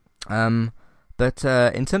 but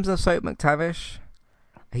in terms of Soap McTavish,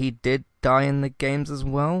 he did die in the games as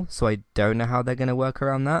well. So I don't know how they're going to work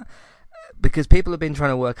around that, because people have been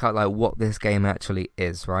trying to work out like what this game actually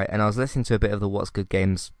is, right? And I was listening to a bit of the What's Good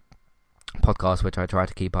Games podcast, which I try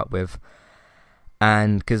to keep up with,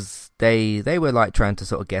 and because they were like trying to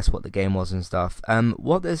sort of guess what the game was and stuff.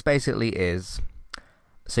 What this basically is,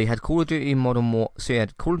 so you had Call of Duty so you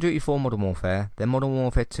had Call of Duty 4 Modern Warfare, then Modern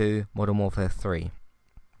Warfare 2, Modern Warfare 3.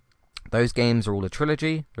 Those games are all a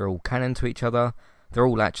trilogy. They're all canon to each other. They're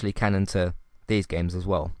all actually canon to these games as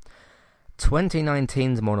well.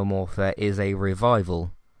 2019's Modern Warfare is a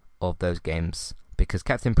revival of those games, because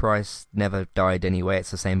Captain Price never died anyway.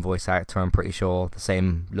 It's the same voice actor, I'm pretty sure, the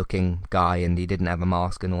same looking guy, and he didn't have a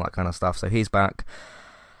mask and all that kind of stuff, so he's back.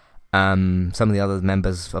 Some of the other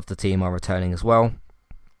members of the team are returning as well.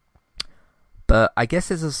 But I guess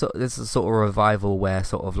there's a sort of revival where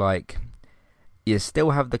sort of like you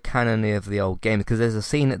still have the canon of the old game, because there's a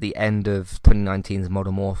scene at the end of 2019's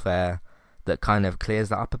Modern Warfare that kind of clears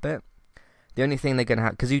that up a bit. The only thing they're going to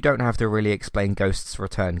have, because you don't have to really explain Ghost's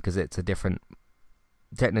return, because it's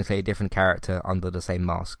technically a different character under the same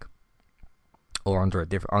mask, or under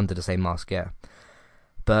the same mask, yeah.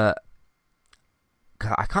 But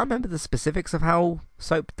I can't remember the specifics of how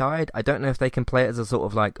Soap died. I don't know if they can play it as a sort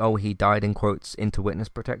of like, oh, he died in quotes into witness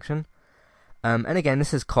protection. And again,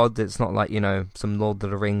 this is COD. It's not like some Lord of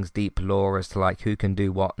the Rings deep lore as to like who can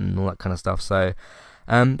do what and all that kind of stuff. So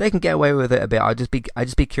they can get away with it a bit. I'd just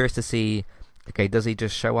be curious to see. Okay, does he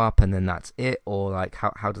just show up and then that's it, or like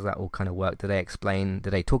how does that all kind of work? Do they explain?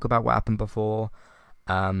 Do they talk about what happened before?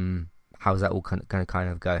 How's that all kind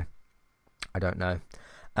of go? I don't know.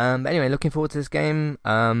 But anyway, looking forward to this game.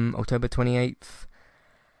 October 28th.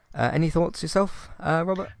 Any thoughts yourself,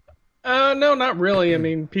 Robert? No, not really. I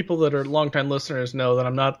mean, people that are longtime listeners know that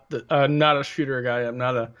I'm not a shooter guy. I'm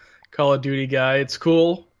not a Call of Duty guy. It's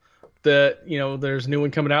cool that there's a new one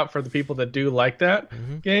coming out for the people that do like that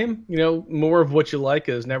game. More of what you like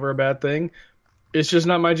is never a bad thing. It's just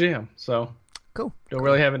not my jam, so cool. Don't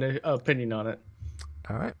really have an opinion on it.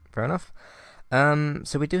 All right, fair enough.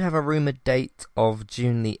 So we do have a rumored date of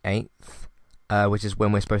June the 8th, which is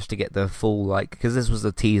when we're supposed to get the full, because this was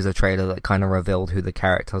the teaser trailer that kind of revealed who the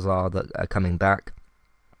characters are that are coming back,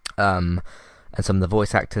 and some of the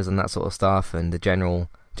voice actors and that sort of stuff, and the general.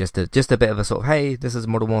 Just a bit of a sort of, hey, this is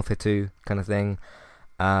Modern Warfare 2 kind of thing,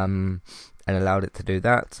 and allowed it to do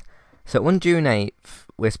that. So on June 8th,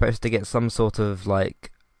 we're supposed to get some sort of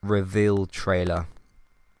reveal trailer.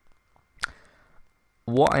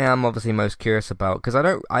 What I am obviously most curious about, because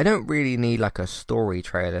I don't really need a story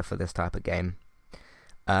trailer for this type of game.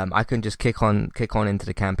 I can just kick on into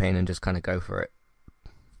the campaign and just kind of go for it.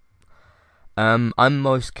 I'm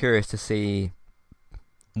most curious to see,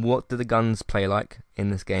 what do the guns play like in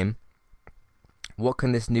this game? What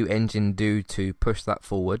can this new engine do to push that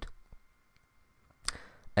forward?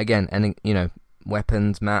 Again, and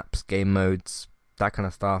weapons, maps, game modes, that kind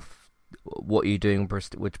of stuff. what are you doing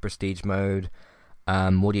with prestige mode,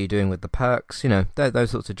 what are you doing with the perks,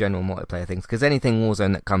 those sorts of general multiplayer things. Because anything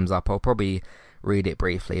Warzone that comes up, I'll probably read it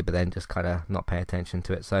briefly, but then just kind of not pay attention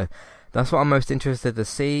to it. So that's what I'm most interested to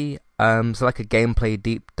see. So like a gameplay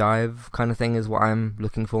deep dive kind of thing is what I'm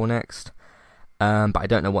looking for next. But I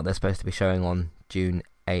don't know what they're supposed to be showing on June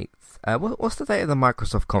 8th. What's the date of the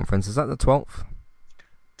Microsoft conference? Is that the 12th?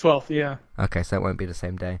 12th, yeah. Okay, so it won't be the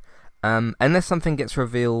same day. Unless something gets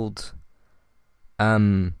revealed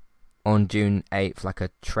on June 8th, like a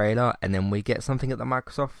trailer, and then we get something at the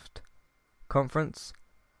Microsoft conference.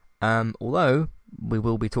 Although, we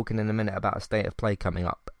will be talking in a minute about a State of Play coming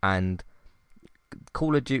up, and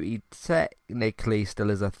Call of Duty technically still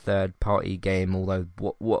is a third-party game, although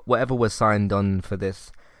whatever was signed on for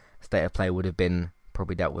this State of Play would have been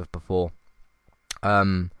probably dealt with before.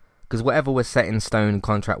 Because whatever was set in stone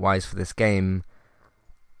contract-wise for this game,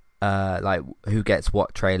 like who gets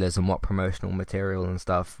what trailers and what promotional material and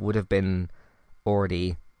stuff, would have been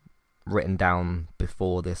already written down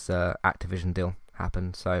before this Activision deal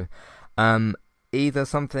happened. So either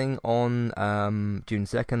something on June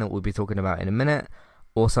 2nd that we'll be talking about in a minute,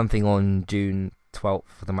 or something on June 12th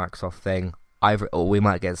for the Microsoft thing. Or we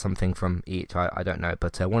might get something from each, I don't know,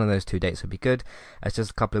 but one of those two dates would be good. It's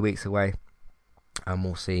just a couple of weeks away, and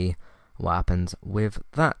we'll see what happens with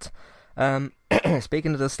that.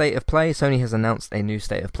 Speaking of the State of Play, Sony has announced a new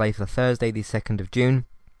State of Play for Thursday, the 2nd of June.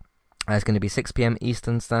 It's going to be 6 PM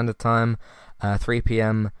Eastern Standard Time, 3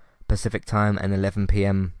 PM Pacific Time, and 11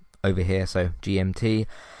 PM over here, so GMT.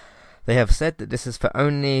 They have said that this is for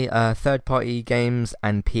only third-party games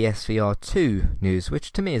and PSVR 2 news,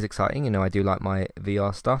 which to me is exciting. I do like my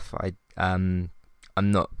VR stuff. I'm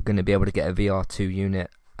not going to be able to get a VR 2 unit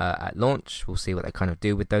at launch. We'll see what they kind of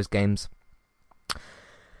do with those games.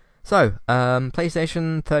 So,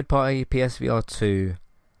 PlayStation third-party PSVR 2.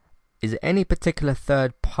 Is there any particular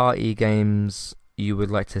third-party games you would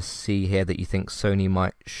like to see here that you think Sony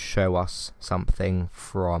might show us something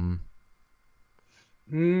from?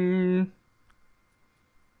 Nothing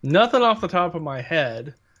off the top of my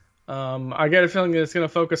head. I get a feeling that it's going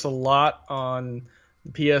to focus a lot on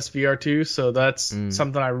PSVR 2, so that's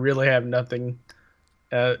something I really have nothing,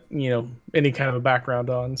 any kind of a background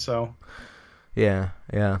on. So, yeah.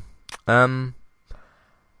 I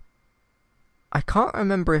can't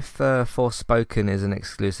remember if Forspoken is an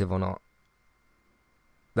exclusive or not.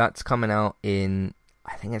 That's coming out in,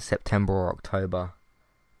 I think it's September or October.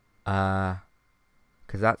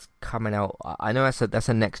 Because that's coming out. I know that's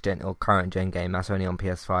a next gen or current gen game. That's only on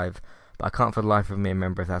PS5, but I can't for the life of me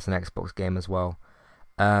remember if that's an Xbox game as well.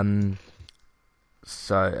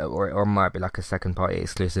 So or it might be like a second party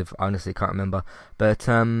exclusive. I honestly can't remember. But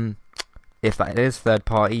if that is third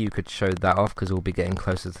party, you could show that off because we'll be getting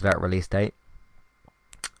closer to that release date.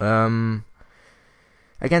 Again,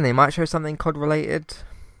 they might show something COD related.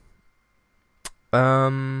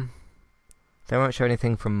 They won't show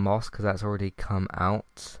anything from Moss because that's already come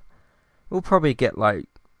out. We'll probably get like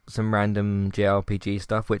some random JRPG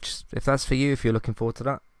stuff, which if that's for you, if you're looking forward to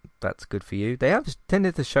that, that's good for you. They have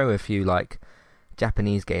tended to show a few like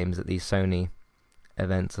Japanese games at these Sony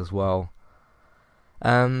events as well.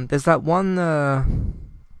 There's that one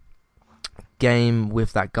game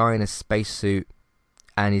with that guy in a spacesuit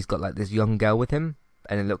and he's got like this young girl with him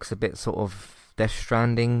and it looks a bit sort of Death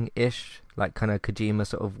Stranding-ish, like kind of Kojima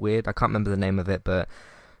sort of weird. I can't remember the name of it, but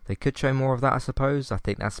they could show more of that, I suppose. I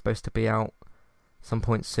think that's supposed to be out some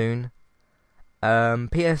point soon.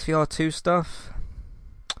 PSVR 2 stuff.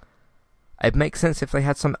 It makes sense if they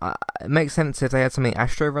had some. It makes sense if they had something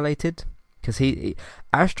Astro related, because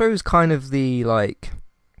Astro's kind of the like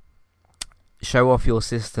show off your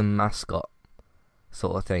system mascot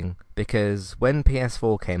sort of thing. Because when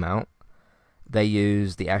PS4 came out, they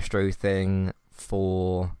used the Astro thing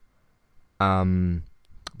for the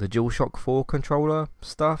DualShock 4 controller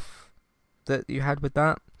stuff that you had with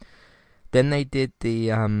that. Then they did the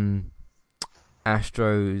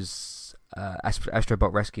Astrobot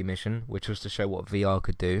Rescue Mission, which was to show what VR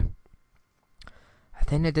could do. I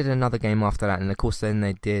think they did another game after that, and of course then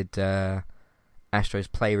they did Astro's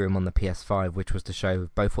Playroom on the PS5, which was to show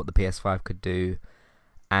both what the PS5 could do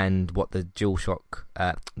and what the DualShock,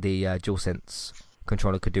 the DualSense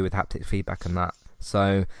controller could do with haptic feedback and that.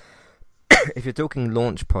 So, if you're talking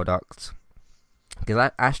launch products,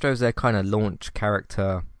 because Astro's their kind of launch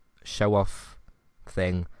character show-off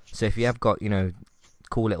thing. So if you have got,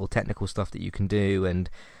 cool little technical stuff that you can do, and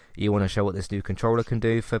you want to show what this new controller can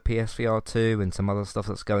do for PSVR 2 and some other stuff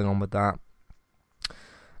that's going on with that,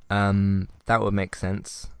 that would make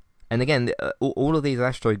sense. And again, all of these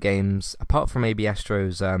Astro games, apart from maybe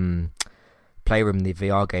Astro's Playroom, the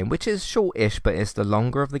VR game, which is short-ish, but it's the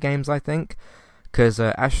longer of the games, I think. Because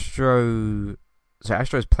Astro's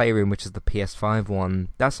Playroom, which is the PS5 one,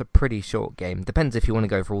 that's a pretty short game. Depends if you want to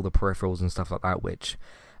go for all the peripherals and stuff like that, which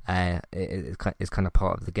is kind of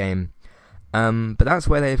part of the game. But that's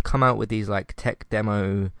where they've come out with these like tech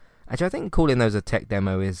demo. Actually, I think calling those a tech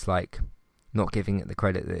demo is like not giving it the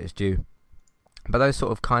credit that it's due. But those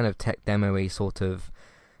sort of kind of tech demo-y sort of,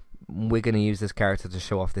 we're going to use this character to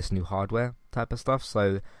show off this new hardware type of stuff.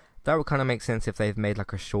 So that would kind of make sense if they've made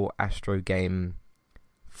like a short Astro game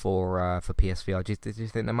for PSVR. Do you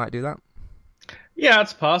think they might do that? Yeah,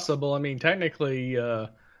 it's possible. I mean, technically,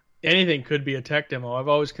 anything could be a tech demo. I've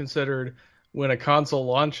always considered when a console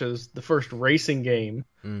launches, the first racing game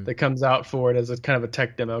that comes out for it as a kind of a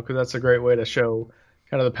tech demo, because that's a great way to show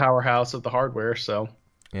kind of the powerhouse of the hardware. So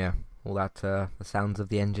yeah. All that, the sounds of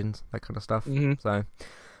the engines, that kind of stuff. Mm-hmm. So,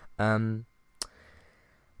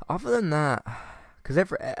 other than that, because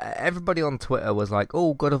everybody on Twitter was like,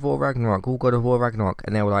 "Oh, God of War Ragnarok, oh, God of War Ragnarok,"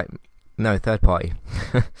 and they were like, "No, third party."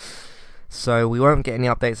 So we won't get any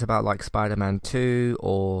updates about like Spider-Man 2,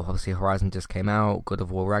 or obviously Horizon just came out, God of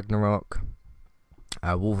War Ragnarok,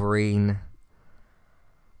 Wolverine,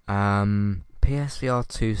 PSVR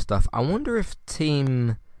 2 stuff. I wonder if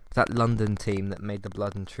that London team that made the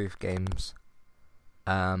Blood and Truth games,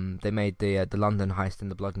 they made the London heist in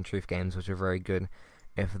the Blood and Truth games, which are very good,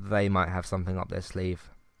 if they might have something up their sleeve.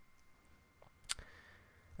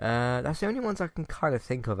 That's the only ones I can kind of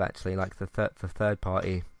think of, actually, like the third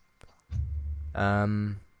party. Yeah,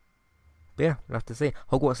 we'll have to see.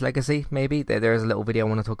 Hogwarts Legacy, maybe. There is a little video I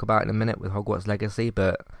want to talk about in a minute with Hogwarts Legacy,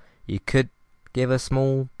 but you could give a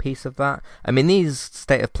small piece of that. I mean, these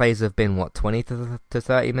state of plays have been, 20 to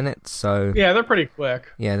 30 minutes, so... Yeah, they're pretty quick.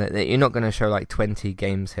 Yeah, you're not going to show, like, 20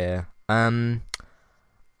 games here. I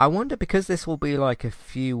wonder, because this will be, like, a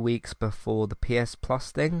few weeks before the PS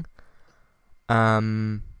Plus thing,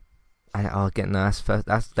 that's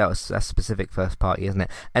specific first party, isn't it?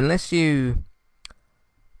 Unless you...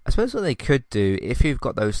 I suppose what they could do, if you've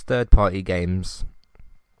got those third-party games...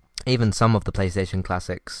 even some of the PlayStation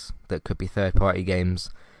classics that could be third-party games,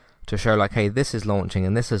 to show like, hey, this is launching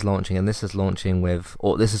and this is launching and this is launching with,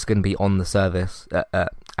 or this is going to be on the service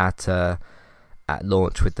at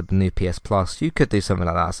launch with the new PS Plus. You could do something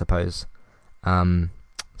like that, I suppose. So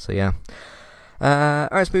yeah.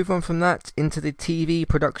 Alright, let's move on from that into the TV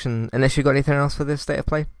production. Unless you got anything else for this state of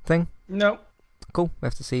play thing? No. Cool. We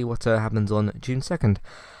have to see what happens on June 2nd.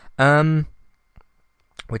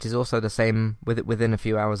 Which is also the same within a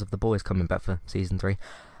few hours of The Boys coming back for season 3.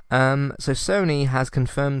 So Sony has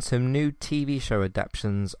confirmed some new TV show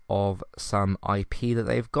adaptations of some IP that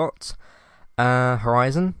they've got.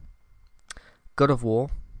 Horizon, God of War,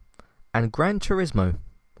 and Gran Turismo,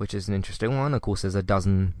 which is an interesting one. Of course, there's a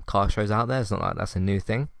dozen car shows out there. It's not like that's a new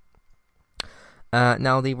thing.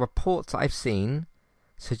 Now, the reports I've seen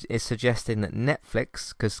is suggesting that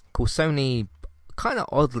Netflix, because of course Sony... kind of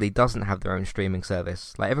oddly doesn't have their own streaming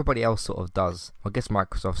service. Like everybody else sort of does. I guess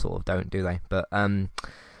Microsoft sort of don't, do they? But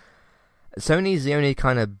Sony's the only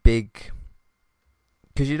kind of big...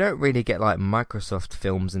 because you don't really get like Microsoft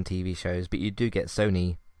films and TV shows, but you do get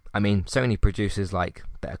Sony. I mean, Sony produces like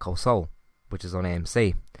Better Call Saul, which is on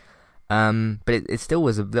AMC. But it still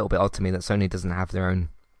was a little bit odd to me that Sony doesn't have their own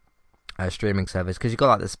streaming service, because you've got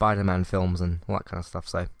like the Spider-Man films and all that kind of stuff.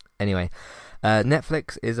 So anyway...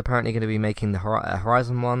 Netflix is apparently going to be making the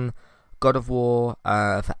Horizon one, God of War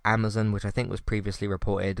for Amazon, which I think was previously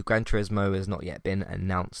reported. Gran Turismo has not yet been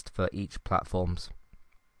announced for each platforms.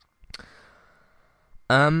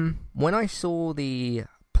 When I saw the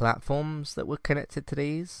platforms that were connected to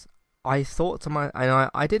these, I thought to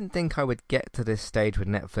I didn't think I would get to this stage with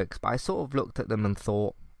Netflix, but I sort of looked at them and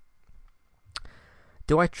thought,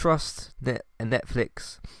 do I trust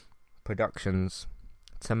Netflix productions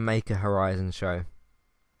to make a Horizon show?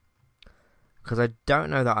 Because I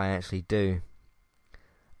don't know that I actually do.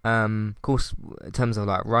 Of course, in terms of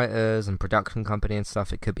like writers and production company and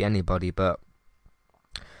stuff, it could be anybody, but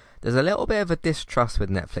there's a little bit of a distrust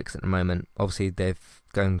with Netflix at the moment. Obviously, they've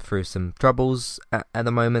gone through some troubles at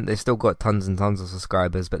the moment. They've still got tons and tons of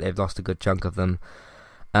subscribers, but they've lost a good chunk of them.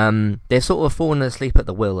 They've sort of fallen asleep at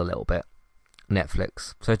the wheel a little bit,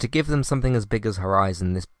 Netflix. So to give them something as big as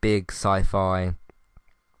Horizon, this big sci-fi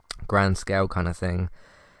grand scale kind of thing,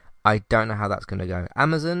 I don't know how that's going to go.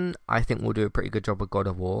 Amazon, I think, will do a pretty good job with God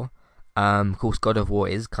of War. Of course, God of War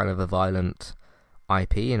is kind of a violent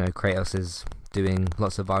IP. You know, Kratos is doing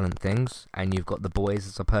lots of violent things, and you've got The Boys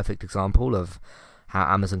as a perfect example of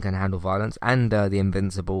how Amazon can handle violence, and the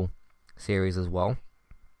Invincible series as well.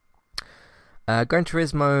 Gran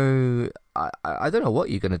Turismo, I don't know what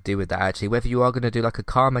you're going to do with that, actually. Whether you are going to do like a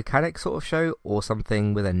car mechanic sort of show or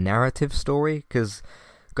something with a narrative story, because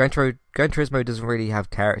Gran Turismo doesn't really have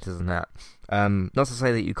characters in that. Not to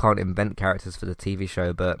say that you can't invent characters for the TV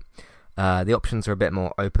show, but the options are a bit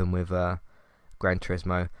more open with Gran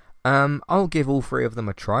Turismo. I'll give all three of them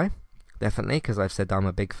a try, definitely, because I've said I'm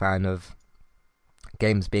a big fan of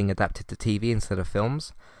games being adapted to TV instead of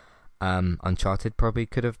films. Uncharted probably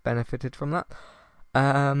could have benefited from that.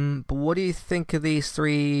 But what do you think of these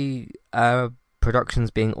three productions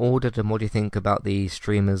being ordered, and what do you think about the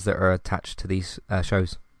streamers that are attached to these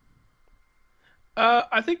shows?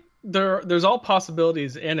 I think there's all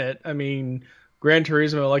possibilities in it. I mean, Gran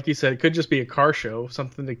Turismo, like you said, it could just be a car show,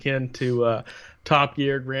 something akin to Top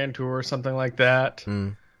Gear, Grand Tour, something like that.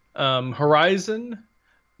 Horizon,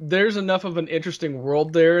 there's enough of an interesting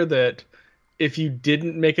world there that if you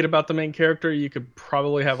didn't make it about the main character, you could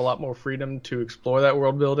probably have a lot more freedom to explore that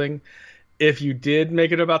world building. If you did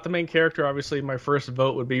make it about the main character, obviously my first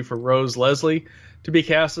vote would be for Rose Leslie to be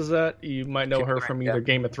cast as that. You might know her from either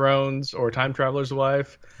Game of Thrones or Time Traveler's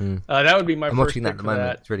Wife. That would be my I'm first watching that at the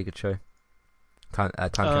moment. It's a really good show. Time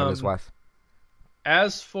Traveler's Wife.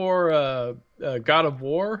 As for God of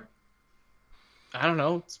War, I don't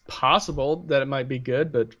know. It's possible that it might be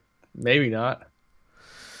good, but maybe not.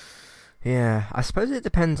 Yeah, I suppose it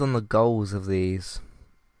depends on the goals of these.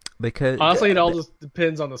 Because honestly, it all just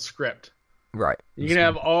depends on the script. Right. You can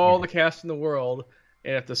have all the cast in the world,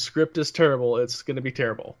 and if the script is terrible, it's going to be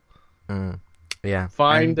terrible. Yeah.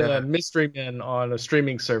 Find Mystery Men on a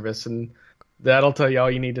streaming service, and that'll tell you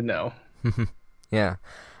all you need to know. Yeah.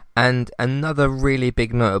 And another really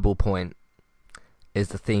big notable point is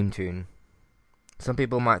the theme tune. Some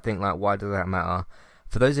people might think, like, why does that matter?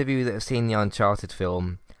 For those of you that have seen the Uncharted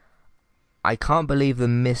film, I can't believe the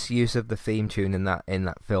misuse of the theme tune in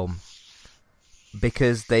that film,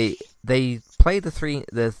 because they play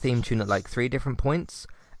the theme tune at like 3 different points.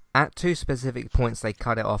 At 2 specific points, they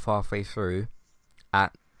cut it off halfway through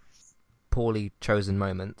at poorly chosen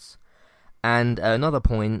moments, and at another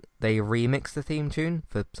point they remix the theme tune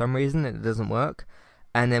for some reason. It doesn't work,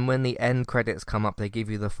 and then when the end credits come up, they give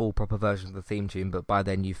you the full proper version of the theme tune, but by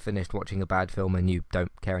then you've finished watching a bad film and you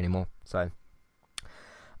don't care anymore. So.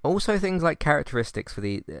 Also, things like characteristics for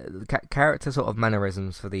the character sort of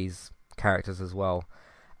mannerisms for these characters as well.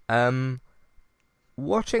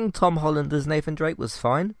 Watching Tom Holland as Nathan Drake was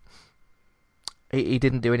fine. He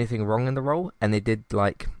didn't do anything wrong in the role, and they did,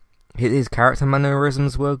 like, his character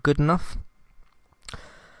mannerisms were good enough.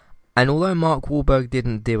 And although Mark Wahlberg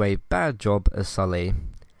didn't do a bad job as Sully,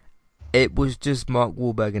 it was just Mark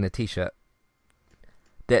Wahlberg in a t-shirt.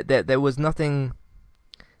 There was nothing.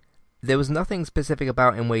 There was nothing specific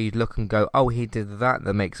about him where you'd look and go, oh, he did that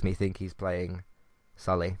makes me think he's playing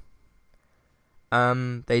Sully.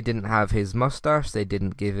 They didn't have his mustache, they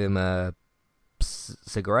didn't give him a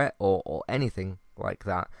cigarette or anything like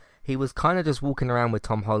that. He was kind of just walking around with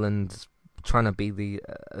Tom Holland, trying to be the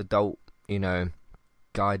adult,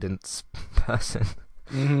 guidance person.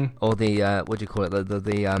 Or the, what do you call it,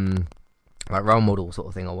 the like role model sort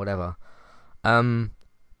of thing or whatever.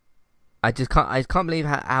 I can't believe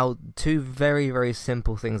how 2 very, very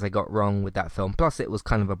simple things they got wrong with that film. Plus, it was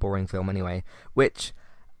kind of a boring film anyway, which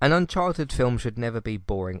an Uncharted film should never be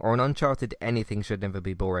boring, or an Uncharted anything should never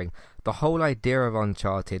be boring. The whole idea of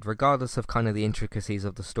Uncharted, regardless of kind of the intricacies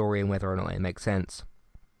of the story and whether or not it makes sense,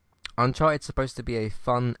 Uncharted's supposed to be a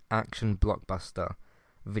fun action blockbuster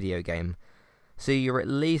video game. So you're at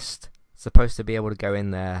least supposed to be able to go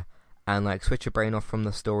in there and like switch your brain off from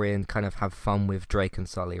the story and kind of have fun with Drake and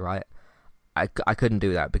Sully, right? I couldn't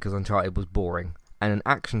do that because Uncharted was boring. And an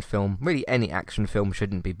action film, really any action film,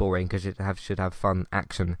 shouldn't be boring because it should have fun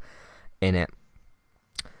action in it.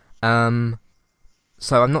 So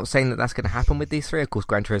I'm not saying that that's going to happen with these 3. Of course,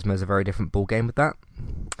 Gran Turismo is a very different ball game with that.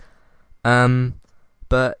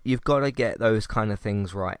 But you've got to get those kind of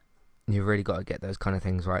things right. You've really got to get those kind of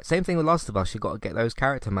things right. Same thing with Last of Us. You've got to get those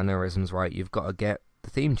character mannerisms right. You've got to get the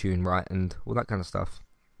theme tune right and all that kind of stuff.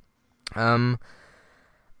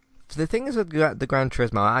 The thing is with the Gran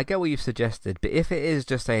Turismo, I get what you've suggested, but if it is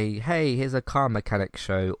just a, hey, here's a car mechanic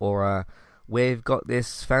show, or we've got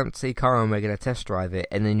this fancy car and we're going to test drive it,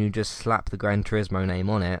 and then you just slap the Gran Turismo name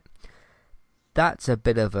on it, that's a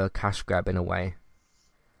bit of a cash grab in a way.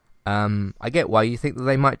 I get why you think that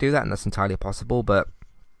they might do that, and that's entirely possible, but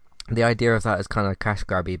the idea of that is kind of cash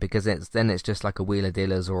grabby, because it's just like a Wheeler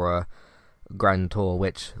Dealers or a Grand Tour,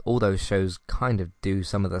 which all those shows kind of do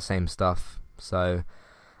some of the same stuff, so...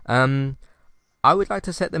 I would like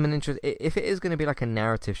to set them an interest. If it is going to be like a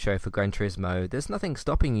narrative show for Gran Turismo, there's nothing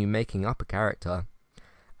stopping you making up a character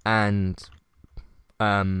and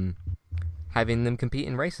having them compete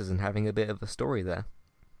in races and having a bit of a story there.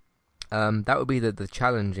 That would be the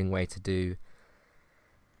challenging way to do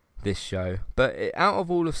this show. But out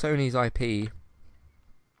of all of Sony's IP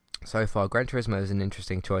so far, Gran Turismo is an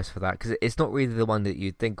interesting choice for that, because it's not really the one that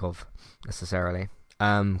you'd think of necessarily.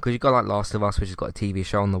 Because you've got like Last of Us, which has got a TV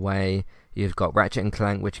show on the way. You've got Ratchet and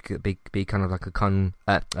Clank, which could be kind of like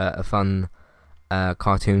a fun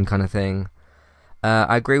cartoon kind of thing.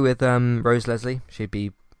 I agree with Rose Leslie. She'd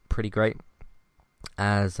be pretty great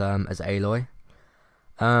as Aloy.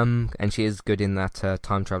 And she is good in that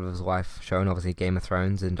Time Traveler's Wife show, and obviously Game of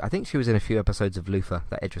Thrones, and I think she was in a few episodes of Luther,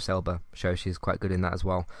 that Idris Elba show. She's quite good in that as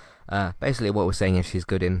well. Basically what we're saying is she's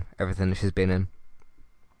good in everything that she's been in.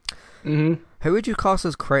 Mm-hmm. Who would you cast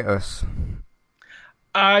as Kratos?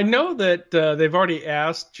 I know that they've already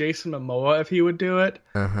asked Jason Momoa if he would do it.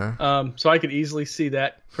 So I could easily see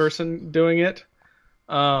that person doing it.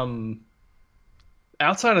 Outside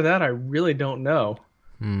of that, I really don't know.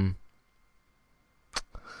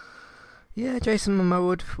 Yeah, Jason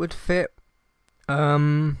Momoa would fit.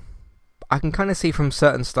 I can kind of see from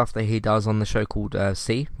certain stuff that he does on the show called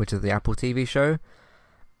C, which is the Apple TV show.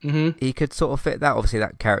 He could sort of fit that. Obviously,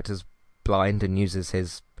 that character's blind and uses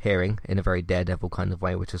his hearing in a very Daredevil kind of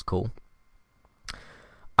way, which is cool.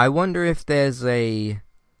 I wonder if there's a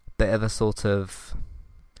bit of a sort of...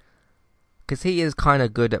 because he is kind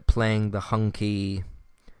of good at playing the hunky,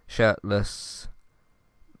 shirtless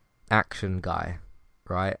action guy,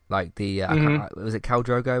 right? Like the... was it Khal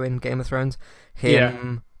Drogo in Game of Thrones?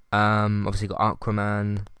 Him. Yeah. Obviously got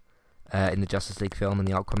Aquaman in the Justice League film and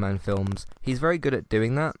the Aquaman films. He's very good at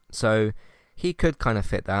doing that, so he could kind of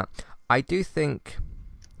fit that. I do think,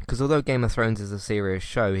 because although Game of Thrones is a serious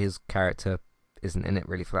show, his character isn't in it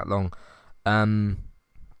really for that long.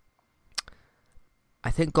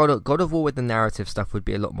 I think God of War with the narrative stuff would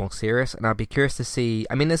be a lot more serious, and I'd be curious to see...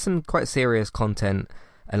 I mean, there's some quite serious content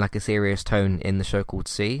and like a serious tone in the show called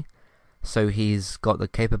C, so he's got the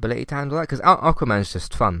capability to handle that, because Aquaman's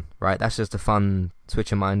just fun, right? That's just a fun,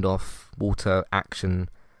 switch your mind off, water action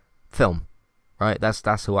film, right? That's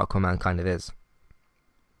who Aquaman kind of is.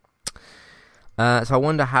 So I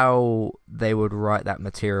wonder how they would write that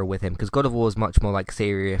material with him, because God of War is much more like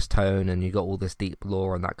serious tone, and you got all this deep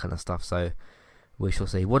lore and that kind of stuff, so we shall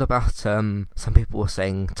see. What about, some people were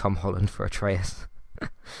saying Tom Holland for Atreus,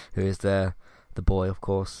 who is the boy, of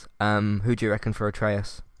course. Who do you reckon for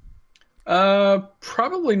Atreus?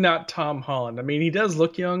 Probably not Tom Holland. I mean, he does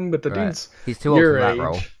look young, but the dude's he's too old for that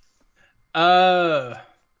role.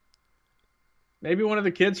 Maybe one of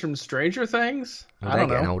the kids from Stranger Things. Well, I don't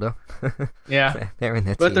know. They're getting older. Yeah, they're in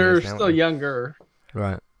their but they're now, still younger.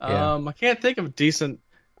 Right. Yeah. I can't think of a decent.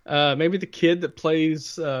 Maybe the kid that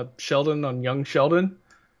plays Sheldon on Young Sheldon.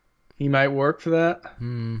 He might work for that.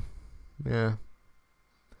 Yeah.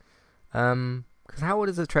 Because how old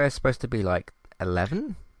is Atreus supposed to be? Like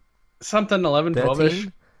 11? Something 11, 12-ish.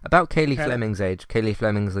 About Kaylee Fleming's age. Kaylee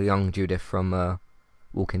Fleming's the young Judith from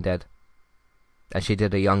Walking Dead. And she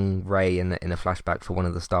did a young Rey in a flashback for one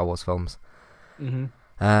of the Star Wars films.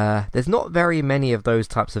 There's not very many of those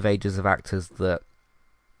types of ages of actors that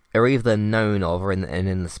are either known of or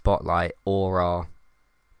in the spotlight or are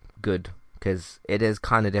good, because it is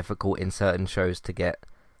kind of difficult in certain shows to get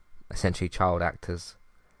essentially child actors.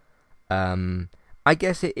 I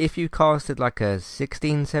guess if you casted like a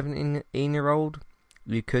 16, 17-year-old,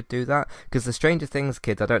 you could do that, because the Stranger Things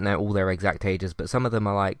kids, I don't know all their exact ages, but some of them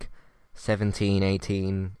are like 17,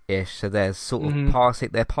 18-ish, so they're sort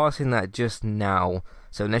of they're passing that just now,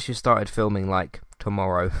 so unless you started filming like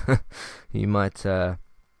tomorrow, you might, I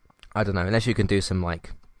don't know, unless you can do some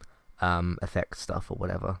like effect stuff or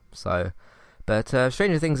whatever. So, but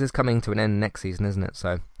Stranger Things is coming to an end next season, isn't it?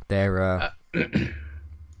 So they're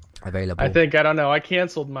available. I don't know. I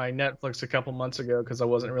canceled my Netflix a couple months ago because I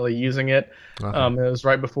wasn't really using it. It was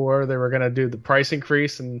right before they were going to do the price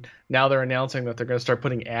increase, and now they're announcing that they're going to start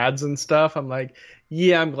putting ads and stuff. I'm like,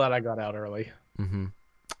 yeah, I'm glad I got out early.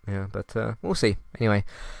 Yeah, but we'll see. Anyway,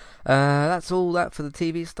 that's all that for the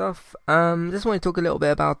TV stuff. Just want to talk a little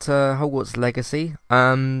bit about Hogwarts Legacy.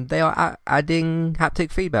 They are adding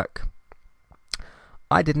haptic feedback.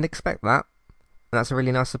 I didn't expect that. And that's a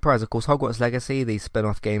really nice surprise. Of course, Hogwarts Legacy, the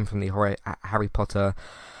spin-off game from the Harry Potter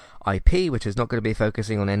IP, which is not going to be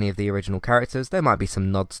focusing on any of the original characters. There might be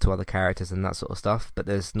some nods to other characters and that sort of stuff, but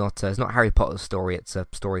it's not Harry Potter's story. It's a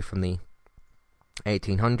story from the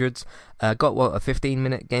 1800s. Got a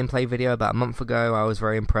 15-minute gameplay video about a month ago. I was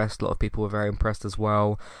very impressed. A lot of people were very impressed as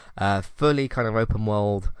well. Fully kind of open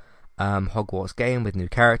world Hogwarts game with new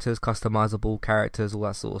characters, customizable characters, all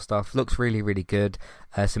that sort of stuff. Looks really, really good.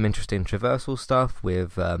 Some interesting traversal stuff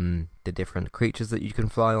with the different creatures that you can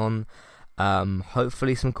fly on.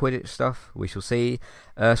 Hopefully some Quidditch stuff, we shall see.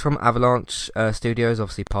 It's from Avalanche Studios,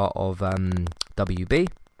 obviously part of WB,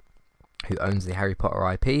 who owns the Harry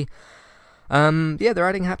Potter IP. They're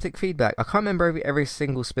adding haptic feedback. I can't remember every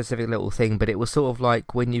single specific little thing, but it was sort of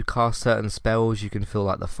like when you cast certain spells, you can feel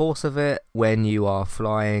like the force of it. When you are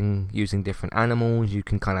flying using different animals, you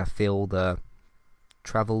can kind of feel the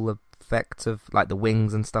travel effects of like the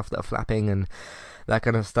wings and stuff that are flapping and that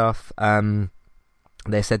kind of stuff.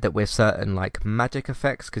 They said that with certain like magic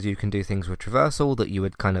effects, because you can do things with traversal, that you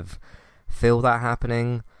would kind of feel that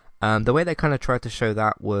happening. The way they kind of tried to show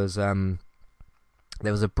that was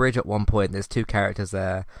there was a bridge at one point. There's two characters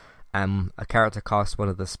there. A character casts one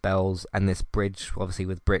of the spells, and this bridge, obviously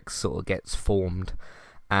with bricks, sort of gets formed.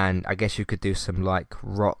 And I guess you could do some like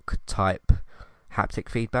rock type haptic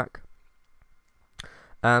feedback.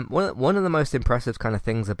 One of the most impressive kind of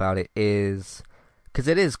things about it is, because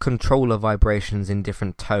it is controller vibrations in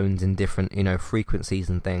different tones, in different, frequencies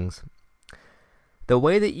and things. The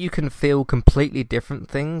way that you can feel completely different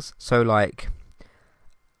things, so like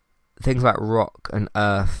things like rock and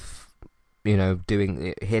earth,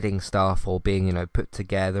 hitting stuff or being, put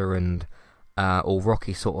together, and or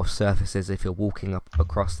rocky sort of surfaces if you're walking up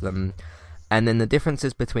across them. And then the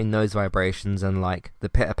differences between those vibrations and like the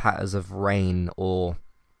pitter-patters of rain, or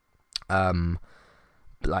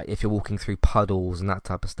like if you're walking through puddles and that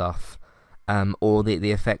type of stuff, or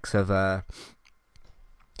the effects of I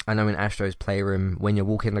know in Astro's Playroom, when you're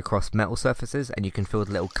walking across metal surfaces and you can feel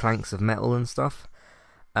the little clanks of metal and stuff.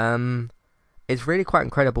 It's really quite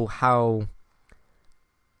incredible how,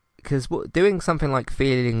 because doing something like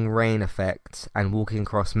feeling rain effects and walking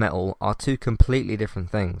across metal are two completely different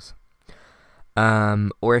things.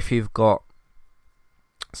 Or if you've got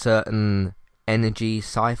certain energy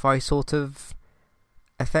sci-fi sort of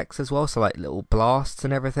effects as well, so like little blasts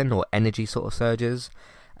and everything, or energy sort of surges,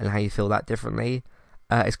 and how you feel that differently.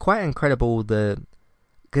 It's quite incredible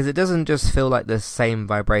because it doesn't just feel like the same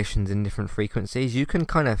vibrations in different frequencies. You can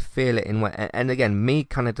kind of feel it in and again, me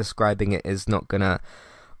kind of describing it is not gonna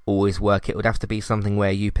always work. It would have to be something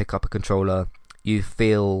where you pick up a controller, you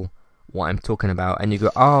feel what I'm talking about, and you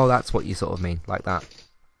go, oh, that's what you sort of mean, like that.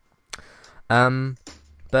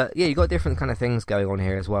 But yeah, you got different kind of things going on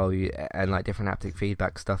here as well, and like different haptic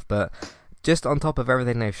feedback stuff. But just on top of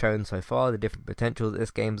everything they've shown so far, the different potential that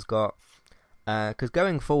this game's got, because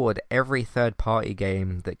going forward, every third-party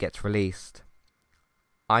game that gets released,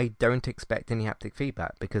 I don't expect any haptic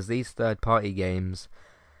feedback, because these third-party games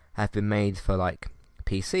have been made for like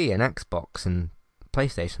PC and Xbox and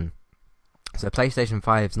PlayStation. So PlayStation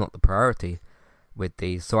 5 is not the priority with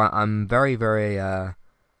these. So I'm very, very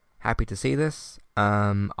happy to see this.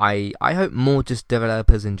 I hope more just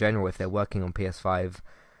developers in general, if they're working on PS5,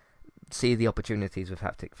 see the opportunities with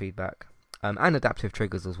haptic feedback, and adaptive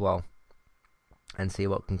triggers as well, and see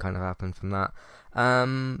what can kind of happen from that.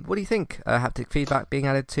 What do you think? Haptic feedback being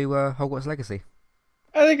added to Hogwarts Legacy?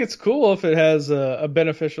 I think it's cool if it has a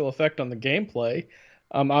beneficial effect on the gameplay.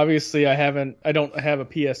 Obviously, I don't have a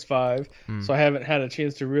PS5, so I haven't had a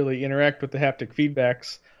chance to really interact with the haptic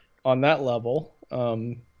feedbacks on that level.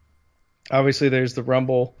 Obviously, there's the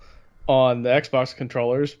rumble on the Xbox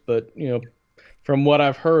controllers, but from what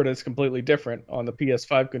I've heard, it's completely different on the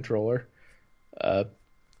PS5 controller.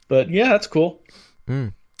 But yeah, that's cool.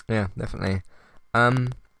 Yeah, definitely.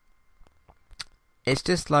 It's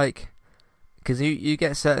just like, because you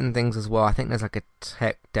get certain things as well. I think there's like a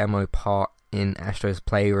tech demo part in Astro's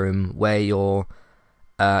Playroom where you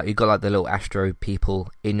got like the little Astro people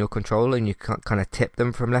in your controller, and you kind of tip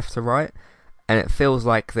them from left to right, and it feels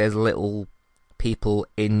like there's little people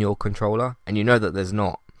in your controller, and you know that there's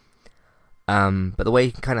not. But the way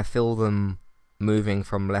you can kind of feel them moving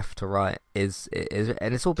from left to right is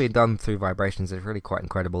and it's all being done through vibrations. It's really quite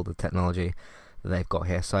incredible, the technology that they've got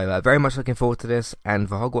here. So very much looking forward to this, and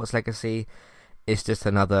for Hogwarts Legacy, it's just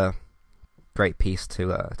another great piece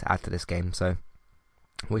to add to this game. So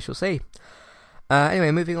we shall see.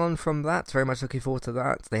 Anyway, moving on from that, very much looking forward to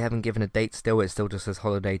that. They haven't given a date still. It still just says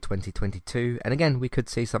Holiday 2022. And again, we could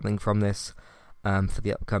see something from this for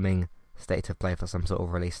the upcoming State of Play for some sort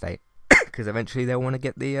of release date. Because eventually they'll want to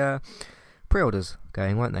get the pre-orders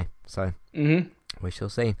going, won't they? So we shall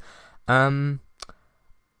see. PlayStation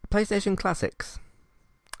Classics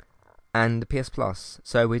and the PS Plus.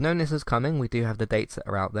 So we've known this is coming. We do have the dates that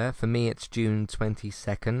are out there. For me, it's June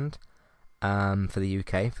 22nd. For the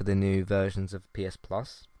UK, for the new versions of PS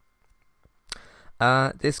Plus.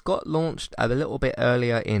 This got launched a little bit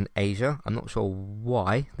earlier in Asia. I'm not sure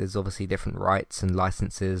why. There's obviously different rights and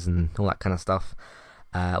licenses and all that kind of stuff.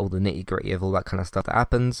 All the nitty-gritty of all that kind of stuff that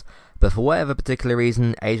happens. But for whatever particular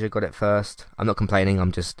reason, Asia got it first. I'm not complaining.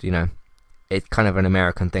 I'm just, it's kind of an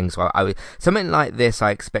American thing. So something like this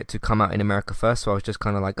I expect to come out in America first. So I was just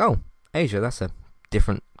kind of like, oh, Asia, that's a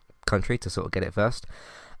different country to sort of get it first.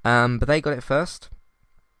 But they got it first.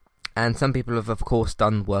 And some people have, of course,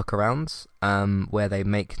 done workarounds where they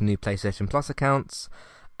make new PlayStation Plus accounts,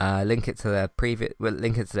 link it to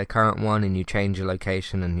their current one, and you change your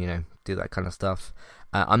location and do that kind of stuff.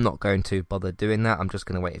 I'm not going to bother doing that. I'm just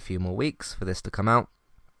going to wait a few more weeks for this to come out.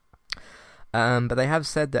 But they have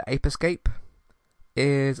said that Ape Escape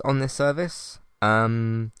is on this service.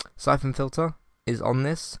 Siphon Filter is on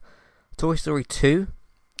this. Toy Story 2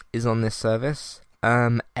 is on this service.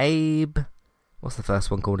 Abe. What's the first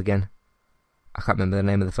one called again? I can't remember the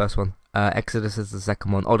name of the first one. Exodus is the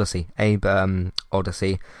second one. Odyssey. Abe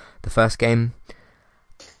Odyssey, the first game.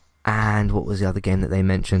 And what was the other game that they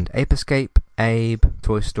mentioned? Ape Escape, Abe,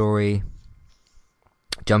 Toy Story,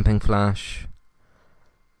 Jumping Flash.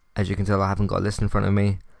 As you can tell, I haven't got a list in front of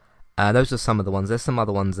me. Those are some of the ones. There's some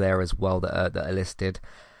other ones there as well that are listed.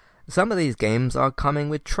 Some of these games are coming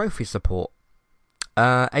with trophy support.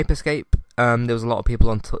 Ape Escape, there was a lot of people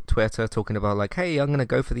on Twitter talking about like, hey, I'm going to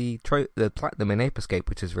go for the Platinum in Ape Escape,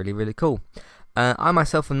 which is really, really cool. I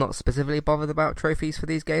myself am not specifically bothered about trophies for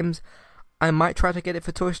these games. I might try to get it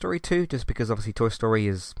for Toy Story 2, just because obviously Toy Story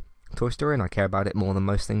is Toy Story and I care about it more than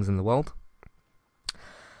most things in the world.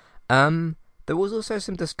 There was also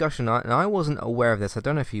some discussion, and I wasn't aware of this. I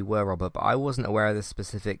don't know if you were, Robert, but I wasn't aware of this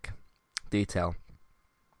specific detail.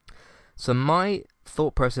 So my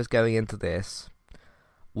thought process going into this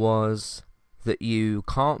was that you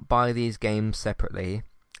can't buy these games separately,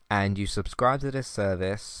 and you subscribe to this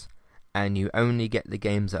service, and you only get the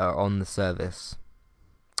games that are on the service.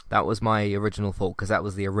 That was my original thought, because that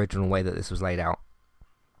was the original way that this was laid out.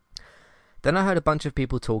 Then I heard a bunch of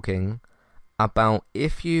people talking about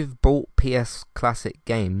if you've bought PS Classic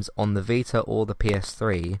games on the Vita or the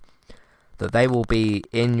PS3, that they will be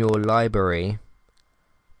in your library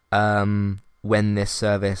when this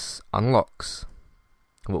service unlocks,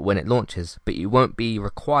 when it launches, but you won't be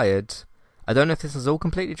required. I don't know if this is all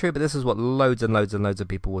completely true, but this is what loads and loads and loads of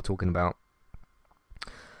people were talking about,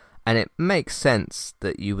 and it makes sense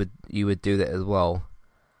that you would do that as well.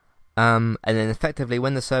 And then effectively,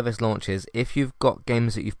 when the service launches, if you've got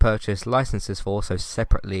games that you've purchased licenses for, so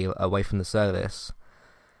separately away from the service,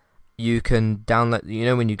 you can download.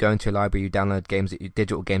 When you go into a library, you download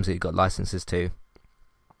digital games that you've got licenses to.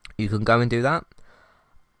 You can go and do that.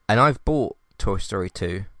 And I've bought Toy Story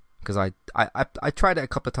 2 because I tried it a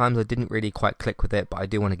couple of times. I didn't really quite click with it, but I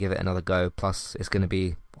do want to give it another go. Plus, it's going to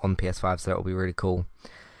be on PS5, so that will be really cool.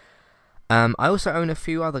 I also own a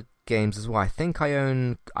few other games as well. I think I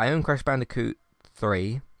own Crash Bandicoot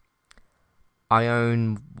 3. I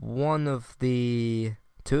own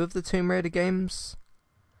two of the Tomb Raider games,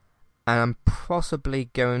 and I'm possibly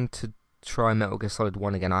going to try Metal Gear Solid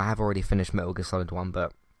 1 again. I have already finished Metal Gear Solid 1,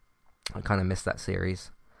 but I kind of missed that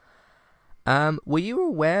series. Were you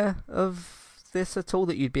aware of this at all,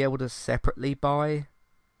 that you'd be able to separately buy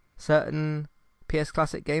certain PS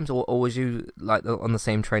Classic games, or was you like on the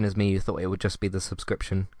same train as me? You thought it would just be the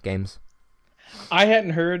subscription games? I hadn't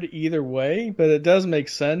heard either way, but it does make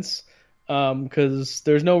sense, because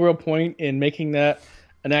there's no real point in making that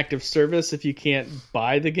an active service if you can't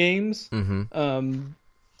buy the games. Mm-hmm.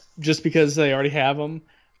 Just because they already have them,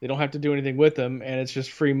 they don't have to do anything with them, and it's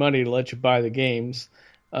just free money to let you buy the games.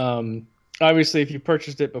 Obviously, if you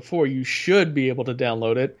purchased it before, you should be able to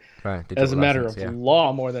download it, right, as a matter of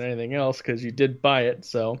law more than anything else, because you did buy it.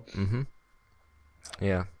 So,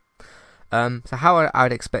 yeah. So how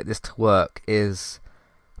I'd expect this to work is,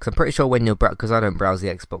 because I'm pretty sure when you're because I don't browse the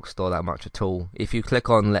Xbox store that much at all. If you click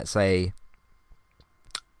on, let's say,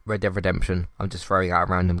 Red Dead Redemption, I'm just throwing out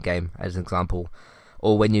a random game as an example,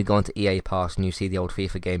 or when you go onto EA Pass and you see the old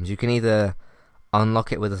FIFA games, you can either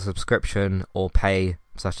unlock it with a subscription or pay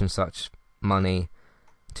such and such money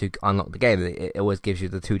to unlock the game. It always gives you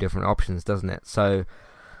the two different options, doesn't it? So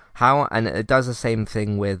and it does the same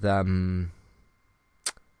thing with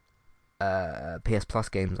PS Plus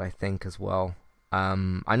games, I think, as well.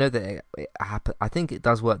 I know that I think it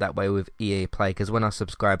does work that way with EA Play, because when I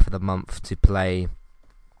subscribed for the month to play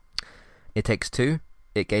It Takes Two,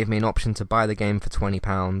 it gave me an option to buy the game for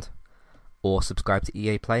 £20 or subscribe to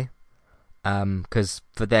EA Play. Because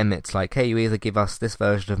for them it's like, hey, you either give us this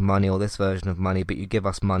version of money or this version of money, but you give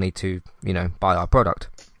us money to, buy our product.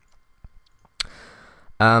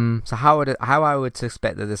 So how I would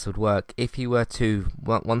expect that this would work if you were to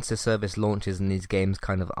once the service launches and these games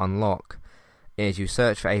kind of unlock, is you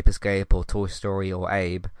search for Ape Escape or Toy Story or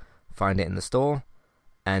Abe, find it in the store,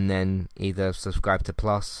 and then either subscribe to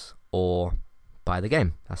Plus or buy the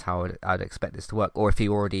game. That's how I'd expect this to work. Or if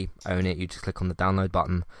you already own it, you just click on the download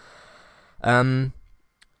button.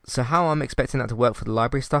 So how I'm expecting that to work for the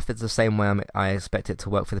library stuff is the same way I expect it to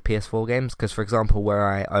work for the PS4 games. Because for example, where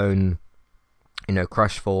I own,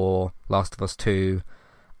 Crush 4, Last of Us 2,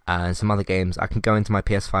 and some other games, I can go into my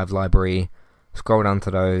PS5 library, scroll down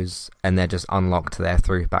to those, and they're just unlocked there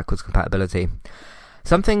through backwards compatibility.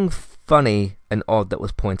 Something funny and odd that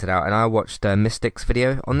was pointed out, and I watched Mystic's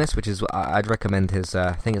video on this, which is I'd recommend his.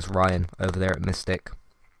 I think it's Ryan over there at Mystic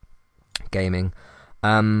Gaming.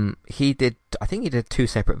 He did 2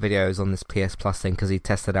 separate videos on this PS Plus thing because he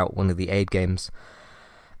tested out one of the Aid games.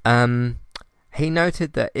 He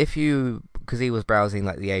noted that because he was browsing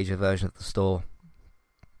like the Asia version of the store,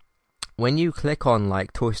 when you click on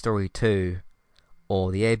like Toy Story 2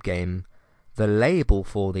 or the Abe game, the label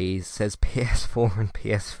for these says PS4 and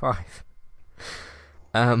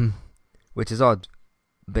PS5, which is odd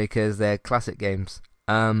because they're classic games.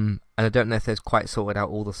 And I don't know if they've quite sorted out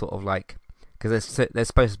all the sort of like, because they're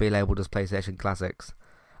supposed to be labeled as PlayStation Classics.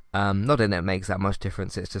 Not that it makes that much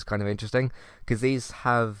difference. It's just kind of interesting because these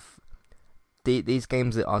have these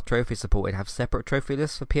games that are trophy supported have separate trophy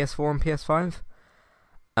lists for PS4 and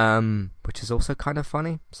PS5, which is also kind of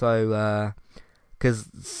funny. So because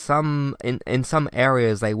in some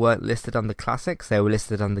areas they weren't listed under classics, they were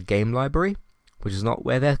listed under game library, which is not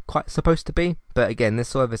where they're quite supposed to be. But again, this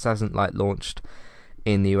service hasn't like launched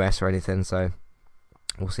in the US or anything, so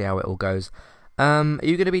we'll see how it all goes. Are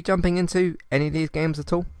you going to be jumping into any of these games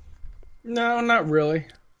at all? No, not really.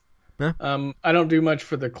 No? I don't do much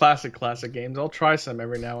for the classic games. I'll try some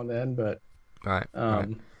every now and then, but right.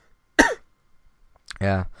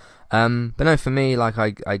 Yeah. But no, for me, like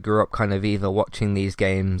I grew up kind of either watching these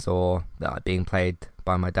games or being played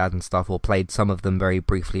by my dad and stuff, or played some of them very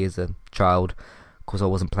briefly as a child. Of course, I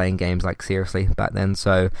wasn't playing games like seriously back then,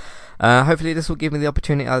 so hopefully this will give me the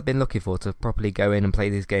opportunity I've been looking for to properly go in and play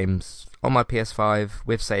these games on my PS5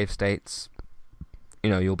 with save states.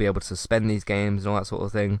 You'll be able to suspend these games and all that sort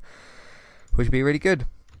of thing, which would be really good.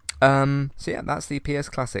 So yeah, that's the PS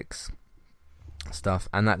Classics stuff,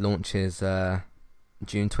 and that launches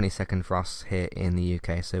June 22nd for us here in the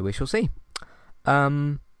UK, so we shall see.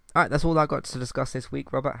 Alright, that's all I got to discuss this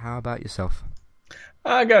week. Robert, how about yourself?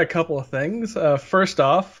 I got a couple of things. First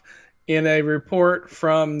off, in a report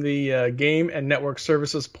from the Game and Network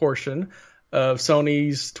Services portion of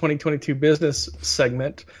Sony's 2022 business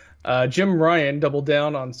segment, Jim Ryan doubled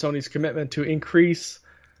down on Sony's commitment to increase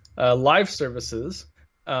live services.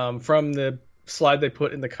 From the slide they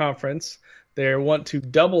put in the conference, they want to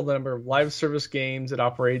double the number of live service games it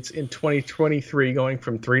operates in 2023, going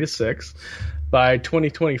from 3 to 6. By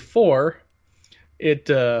 2024, it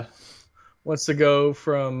wants to go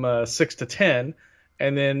from 6 to 10,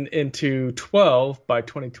 and then into 12 by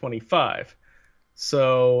 2025.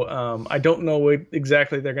 So I don't know what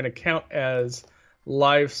exactly they're going to count as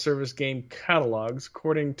live service game catalogs.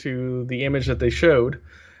 According to the image that they showed,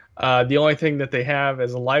 the only thing that they have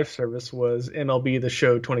as a live service was MLB The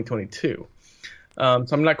Show 2022. So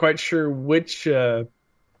I'm not quite sure which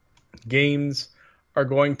games are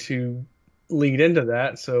going to lead into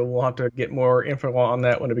that, so we'll have to get more info on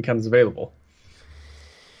that when it becomes available.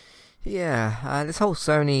 Yeah, this whole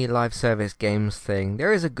Sony live service games thing,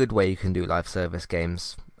 there is a good way you can do live service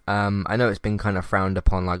games. I know it's been kind of frowned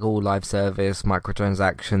upon, like all live service,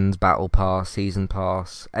 microtransactions, battle pass, season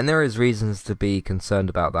pass, and there is reasons to be concerned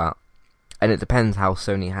about that. And it depends how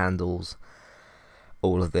Sony handles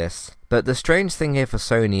all of this. But the strange thing here for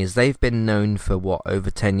Sony is they've been known for,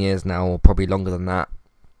 over 10 years now, or probably longer than that,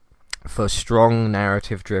 for strong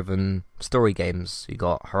narrative-driven story games. You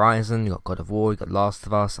got Horizon, you got God of War, you got Last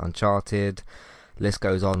of Us, Uncharted, list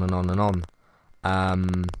goes on and on and on.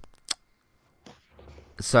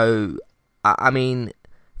 So, I mean,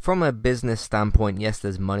 from a business standpoint, yes,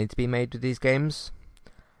 there's money to be made with these games,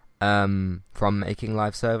 from making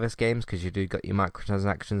live service games, because you do got your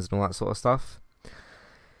microtransactions and all that sort of stuff.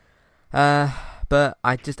 But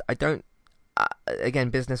I don't, again,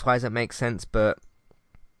 business-wise, it makes sense, but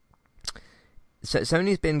so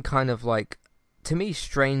Sony's been kind of like, to me,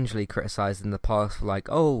 strangely criticised in the past for like,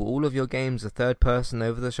 oh, all of your games are third-person,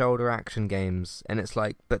 over-the-shoulder action games, and it's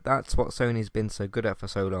like, but that's what Sony's been so good at for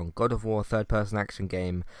so long. God of War, third-person action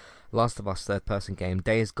game, Last of Us, third-person game,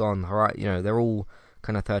 Days Gone, they're all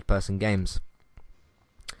kind of third-person games.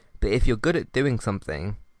 But if you're good at doing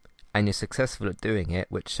something, and you're successful at doing it,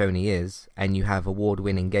 which Sony is, and you have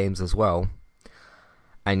award-winning games as well,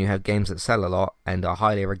 and you have games that sell a lot and are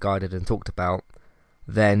highly regarded and talked about,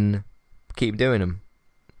 then keep doing them.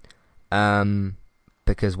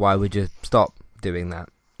 Because why would you stop doing that,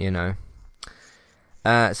 you know?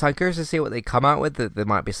 So I'm curious to see what they come out with. That there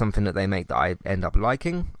might be something that they make that I end up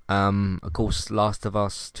liking. Of course, Last of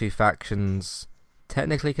Us 2 Factions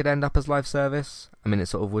technically could end up as live service. I mean, it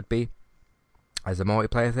sort of would be as a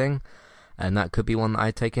multiplayer thing, and that could be one that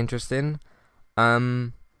I'd take interest in.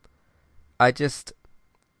 I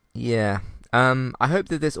hope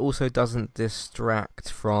that this also doesn't distract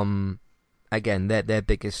from, again, their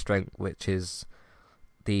biggest strength, which is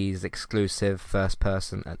these exclusive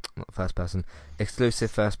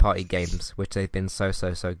exclusive first-party games, which they've been so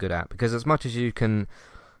good at. Because as much as you can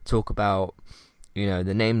talk about, you know,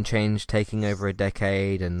 the name change taking over a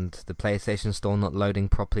decade, and the PlayStation Store not loading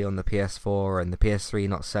properly on the PS4, and the PS3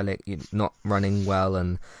 not running well,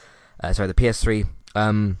 and the PS3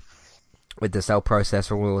 with the cell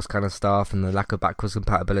processor, all this kind of stuff, and the lack of backwards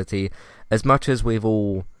compatibility. As much as we've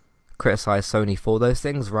all criticized Sony for those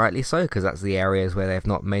things, rightly so, because that's the areas where they've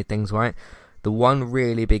not made things right. The one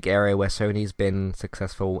really big area where Sony's been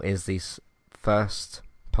successful is these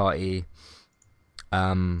first-party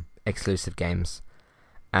exclusive games,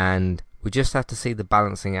 and we just have to see the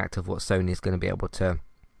balancing act of what Sony's going to be able to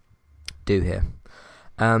do here.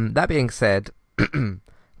 That being said,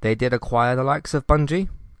 they did acquire the likes of Bungie.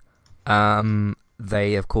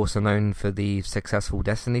 They, of course, are known for the successful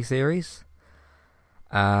Destiny series.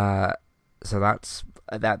 So that's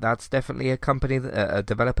definitely a company, a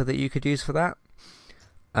developer that you could use for that.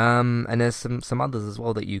 And there's some others as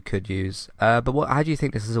well that you could use. But how do you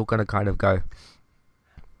think this is all going to kind of go?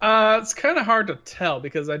 It's kind of hard to tell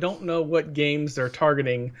because I don't know what games they're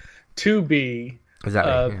targeting to be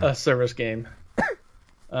a service game.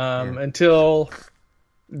 Until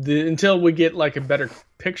we get like a better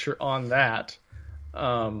picture on that,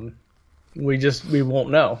 we won't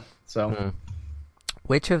know. So,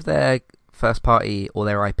 which of their first party or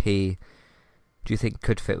their IP do you think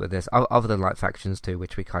could fit with this, other than like Factions 2,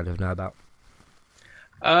 which we kind of know about?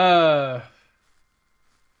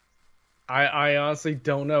 I honestly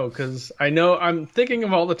don't know, because I'm thinking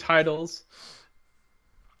of all the titles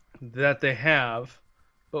that they have,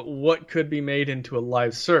 but what could be made into a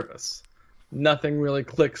live service? Nothing really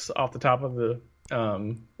clicks off the top of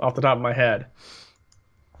my head.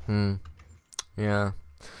 Yeah.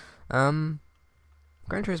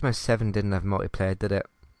 Gran Turismo 7 didn't have multiplayer, did it?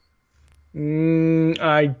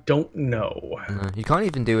 I don't know. No, you can't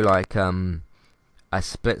even do like a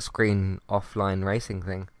split screen offline racing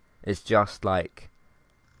thing. It's just like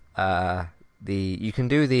you can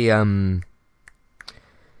do the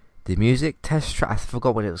music test track. I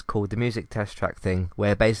forgot what it was called. The music test track thing,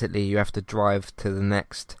 where basically you have to drive to the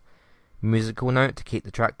next musical note to keep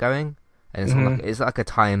the track going, and it's like a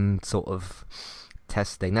time sort of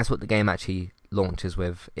test thing. That's what the game actually launches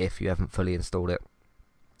with if you haven't fully installed it,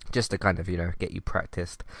 just to kind of get you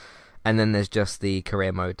practiced. And then there's just the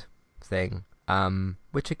career mode thing,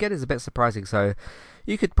 which again is a bit surprising. So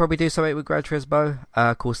you could probably do something with Gran Turismo.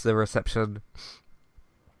 Of course, the reception,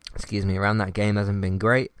 around that game hasn't been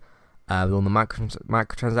great with all the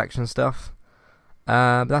microtransaction stuff.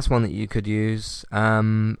 But that's one that you could use.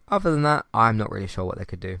 Other than that, I'm not really sure what they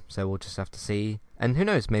could do. So we'll just have to see. And who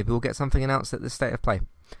knows, maybe we'll get something announced at the State of Play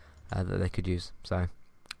that they could use. So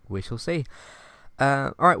we shall see.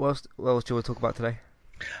 Alright, what else do you want to talk about today?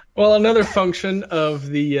 Well, another function of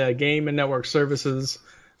the Game and Network Services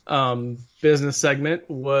business segment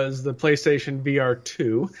was the PlayStation VR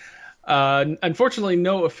 2. Unfortunately,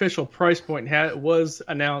 no official price point was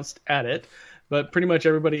announced at it, but pretty much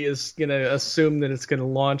everybody is going to assume that it's going to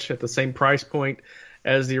launch at the same price point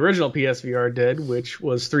as the original PSVR did, which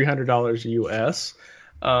was $300 US.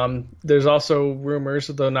 There's also rumors,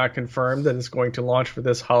 though not confirmed, that it's going to launch for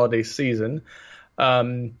this holiday season.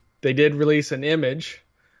 They did release an image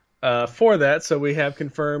for that, so we have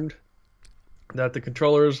confirmed that the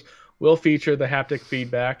controllers will feature the haptic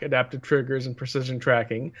feedback, adaptive triggers, and precision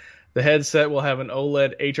tracking. The headset will have an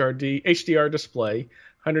OLED HDR display,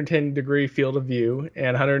 110-degree field of view,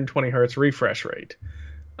 and 120 hertz refresh rate.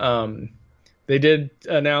 They did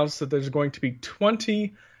announce that there's going to be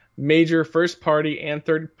 20 major first-party and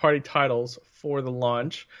third-party titles for the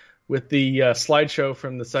launch, with the slideshow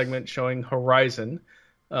from the segment showing Horizon.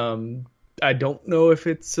 I don't know if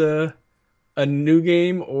it's a new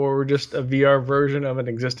game or just a VR version of an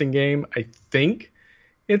existing game. I think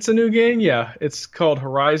it's a new game. Yeah, it's called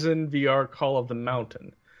Horizon VR Call of the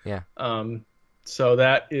Mountain. Yeah. So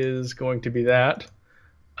that is going to be that.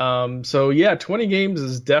 So yeah, 20 games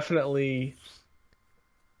is definitely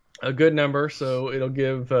a good number. So it'll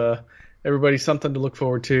give everybody something to look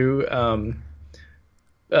forward to.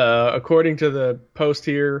 According to the post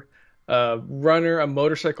here, Runner, a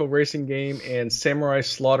motorcycle racing game, and Samurai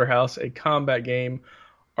Slaughterhouse, a combat game,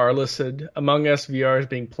 are listed. Among Us VR is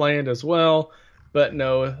being planned as well, but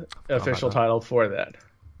no official title for that.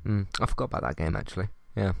 I forgot about that game, actually.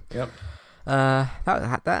 Yeah. Yep. That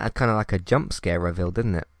had kind of like a jump scare reveal,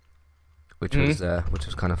 didn't it? Which was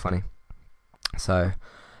kind of funny. So,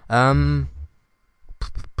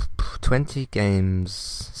 20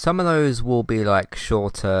 games. Some of those will be like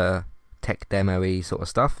shorter tech demo-y sort of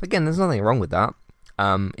stuff. Again, there's nothing wrong with that.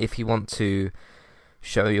 If you want to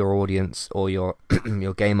show your audience or your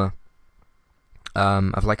your gamer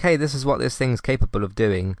of like, hey, this is what this thing's capable of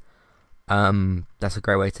doing, that's a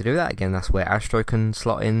great way to do that. Again, that's where Astro can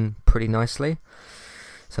slot in pretty nicely.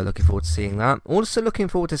 So looking forward to seeing that. Also looking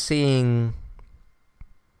forward to seeing,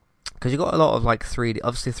 because you've got a lot of like 3D,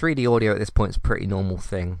 obviously 3D audio at this point is a pretty normal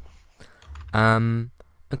thing. I'm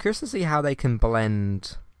curious to see how they can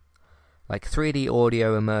blend like 3D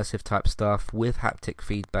audio immersive type stuff with haptic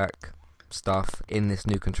feedback stuff in this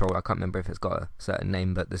new controller. I can't remember if it's got a certain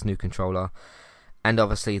name, but this new controller, and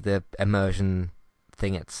obviously the immersion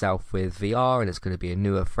thing itself with VR, and it's going to be a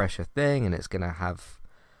newer, fresher thing, and it's going to have,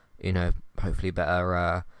 you know, hopefully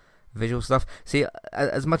better visual stuff. See,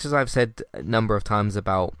 as much as I've said a number of times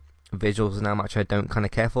about visuals and how much I don't kind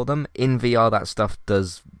of care for them, in VR that stuff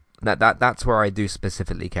does, that's where I do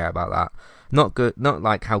specifically care about that. Not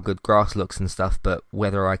like how good grass looks and stuff, but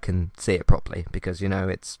whether I can see it properly, because, you know,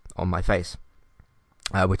 it's on my face,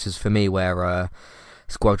 which is for me where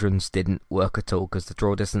Squadrons didn't work at all, because the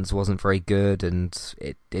draw distance wasn't very good and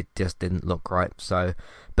it just didn't look right. So,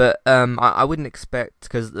 but I wouldn't expect,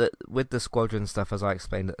 because with the Squadron stuff, as I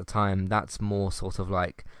explained at the time, that's more sort of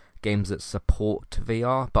like games that support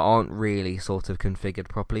VR but aren't really sort of configured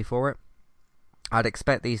properly for it. I'd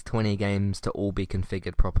expect these 20 games to all be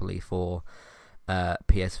configured properly for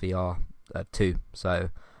PSVR 2. So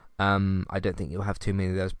I don't think you'll have too many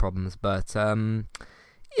of those problems. But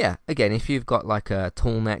yeah, again, if you've got like a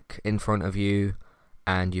tall neck in front of you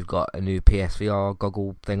and you've got a new PSVR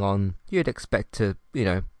goggle thing on, you'd expect to, you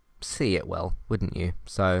know, see it well, wouldn't you?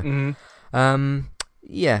 So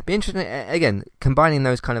yeah, be interesting. Again, combining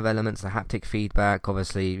those kind of elements, the haptic feedback,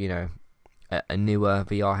 obviously, you know, a newer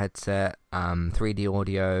VR headset, 3D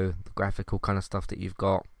audio, the graphical kind of stuff that you've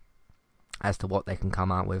got, as to what they can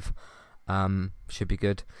come out with, should be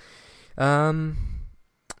good. But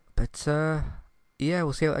yeah,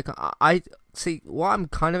 we'll see. Like, I see what I'm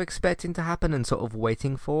kind of expecting to happen and sort of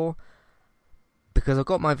waiting for, because I've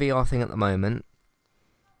got my VR thing at the moment.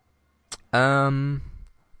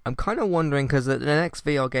 I'm kind of wondering, because the next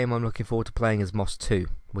VR game I'm looking forward to playing is Moss 2,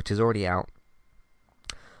 which is already out.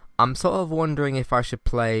 I'm sort of wondering if I should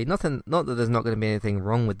play, not that there's not going to be anything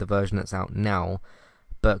wrong with the version that's out now,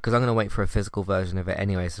 but because I'm going to wait for a physical version of it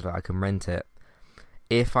anyway so that I can rent it.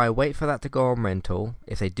 If I wait for that to go on rental,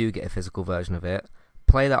 if they do get a physical version of it,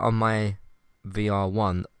 play that on my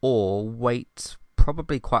VR1, or wait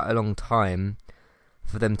probably quite a long time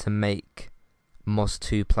for them to make Moss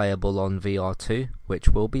 2 playable on VR2, which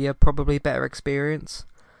will be a probably better experience.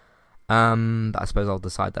 But I suppose I'll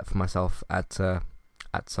decide that for myself at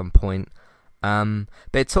some point. But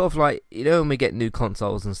it's sort of like, you know, when we get new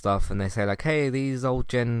consoles and stuff and they say like, hey, these old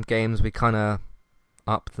gen games, we kind of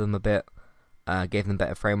upped them a bit, gave them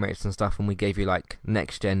better frame rates and stuff, and we gave you like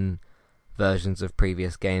next gen versions of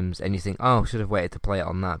previous games, and you think, oh, should have waited to play it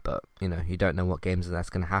on that, but you know, you don't know what games that's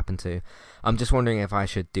going to happen to. I'm just wondering if I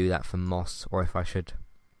should do that for Moss, or if I should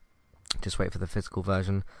just wait for the physical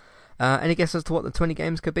version. Any guess as to what the 20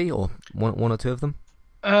 games could be, or one or two of them?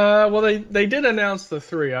 Well, they did announce the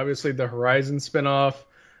 3. Obviously, the Horizon spinoff,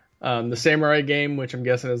 the Samurai game, which I'm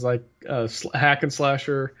guessing is like a hack and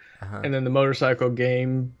slasher, and then the motorcycle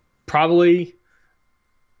game. Probably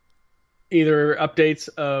either updates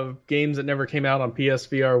of games that never came out on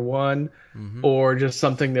PSVR 1, or just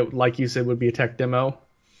something that, like you said, would be a tech demo.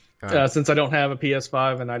 Right. Since I don't have a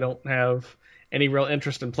PS5 and I don't have any real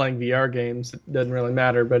interest in playing VR games, it doesn't really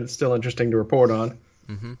matter, but it's still interesting to report on.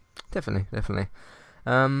 Definitely.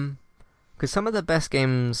 Because some of the best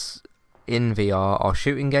games in VR are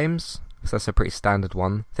shooting games, so that's a pretty standard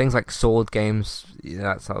one. Things like sword games,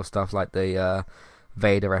 that sort of stuff, like the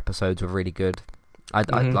Vader episodes were really good. I'd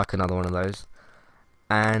like another one of those.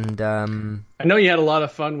 And I know you had a lot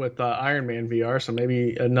of fun with Iron Man VR, so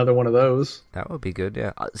maybe another one of those. That would be good,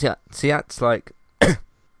 yeah. See, that's like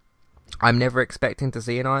I'm never expecting to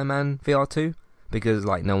see an Iron Man VR 2, because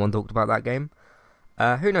like no one talked about that game.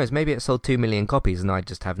 Who knows? Maybe it sold 2 million copies, and I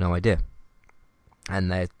just have no idea.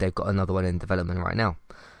 And they've got another one in development right now.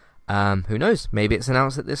 Who knows? Maybe it's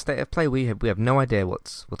announced at this state of play. We have no idea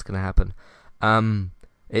what's going to happen.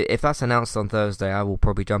 If that's announced on Thursday, I will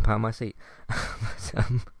probably jump out of my seat.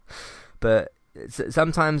 But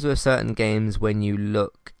sometimes with certain games, when you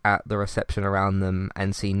look at the reception around them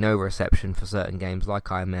and see no reception for certain games, like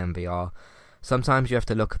Iron Man VR, sometimes you have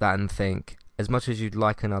to look at that and think, as much as you'd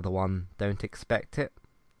like another one, don't expect it.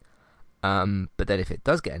 But then if it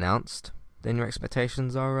does get announced, then your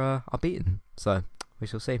expectations are beaten. So we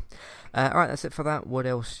shall see. Alright, that's it for that. What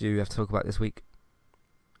else do you have to talk about this week?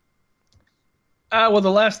 Well,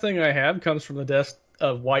 the last thing I have comes from the desk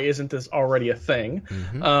of why isn't this already a thing?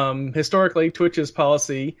 Mm-hmm. Historically, Twitch's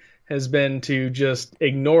policy has been to just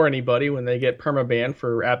ignore anybody when they get permabanned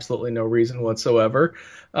for absolutely no reason whatsoever.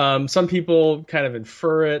 Some people kind of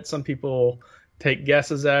infer it. Some people take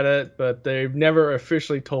guesses at it, but they've never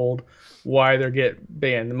officially told why they get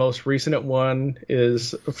banned. The most recent one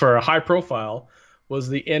is, for a high profile, was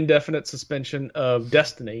the indefinite suspension of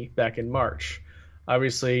Destiny back in March.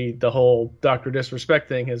 Obviously, the whole Dr. Disrespect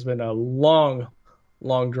thing has been a long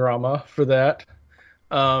drama for that.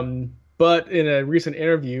 But in a recent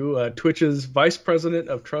interview, Twitch's Vice President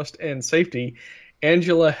of Trust and Safety,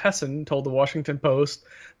 Angela Hessen, told the Washington Post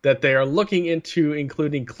that they are looking into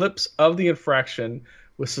including clips of the infraction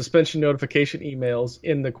with suspension notification emails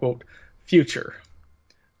in the, quote, future.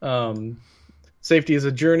 Safety is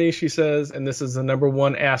a journey, she says, and this is the number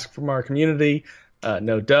one ask from our community.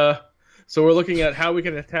 No duh. So we're looking at how we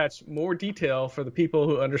can attach more detail for the people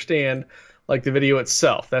who understand, like the video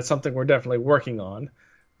itself. That's something we're definitely working on.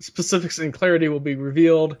 Specifics and clarity will be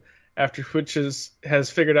revealed after Twitch has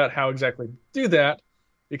figured out how exactly to do that,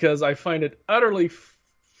 because I find it utterly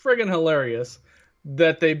friggin' hilarious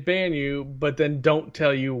that they ban you, but then don't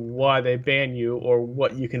tell you why they ban you or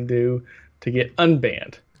what you can do to get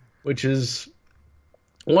unbanned, which is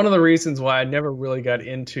one of the reasons why I never really got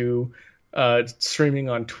into streaming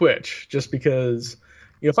on Twitch, just because,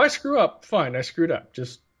 if I screw up, fine, I screwed up.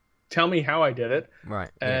 Just tell me how I did it, right?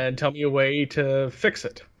 And tell me a way to fix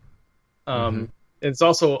it. It's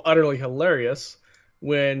also utterly hilarious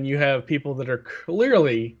when you have people that are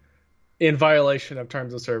clearly in violation of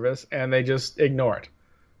terms of service and they just ignore it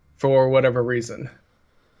for whatever reason.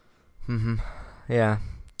 Yeah.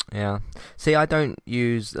 See, I don't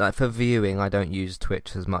use, for viewing, I don't use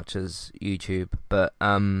Twitch as much as YouTube, but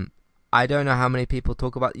I don't know how many people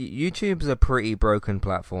talk about YouTube's a pretty broken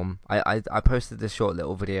platform. I posted this short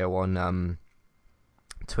little video on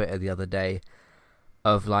Twitter the other day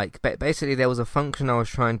of, like, basically there was a function I was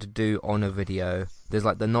trying to do on a video. There's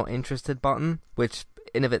like the not interested button, which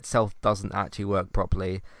in of itself doesn't actually work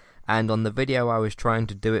properly. And on the video I was trying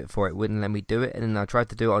to do it for, it wouldn't let me do it. And then I tried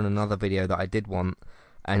to do it on another video that I did want,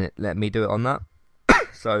 and it let me do it on that.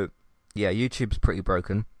 So yeah, YouTube's pretty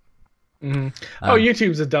broken.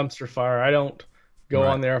 YouTube's a dumpster fire. I don't go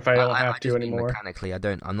on there if I don't have to anymore. Mechanically,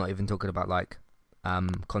 I'm not even talking about like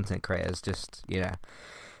content creators. Just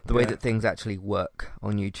the way that things actually work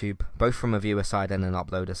on YouTube, both from a viewer side and an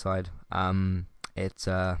uploader side. It's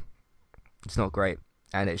not great,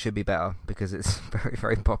 and it should be better because it's very,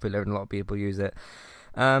 very popular and a lot of people use it.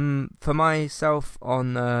 For myself,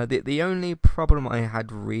 on the only problem I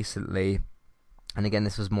had recently, and again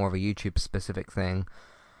this was more of a YouTube specific thing.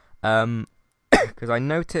 Because I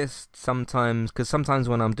noticed sometimes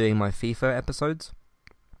when I'm doing my FIFA episodes,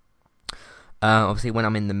 obviously when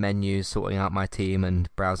I'm in the menus sorting out my team and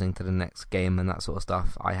browsing to the next game and that sort of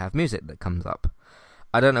stuff, I have music that comes up.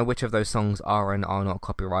 I don't know which of those songs are and are not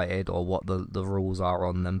copyrighted or what the rules are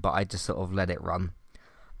on them, but I just sort of let it run.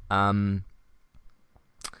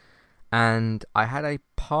 And I had a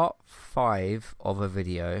part 5 of a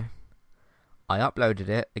video. I uploaded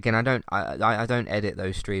it. Again, I don't edit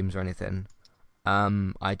those streams or anything.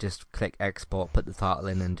 I just click export, put the title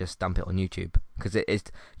in, and just dump it on YouTube. Because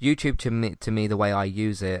YouTube to me, the way I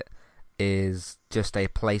use it is just a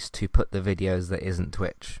place to put the videos that isn't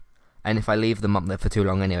Twitch. And if I leave them up there for too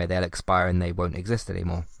long anyway, they'll expire and they won't exist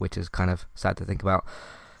anymore, which is kind of sad to think about.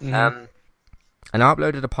 And I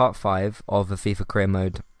uploaded a part 5 of a FIFA Career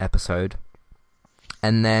Mode episode.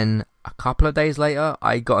 And then a couple of days later,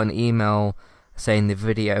 I got an email saying the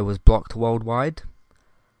video was blocked worldwide.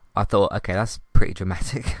 I thought, okay, that's pretty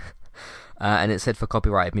dramatic. And it said for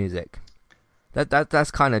copyrighted music. That's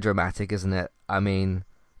kind of dramatic, isn't it? I mean,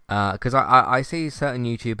 because I see certain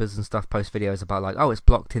YouTubers and stuff post videos about like, oh, it's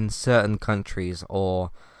blocked in certain countries, or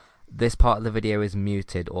this part of the video is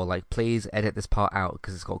muted, or like, please edit this part out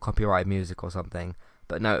because it's got copyrighted music or something.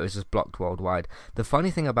 But no, it was just blocked worldwide. The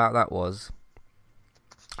funny thing about that was,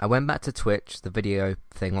 I went back to Twitch, the video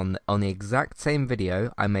thing, on the exact same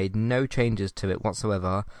video. I made no changes to it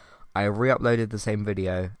whatsoever. I re-uploaded the same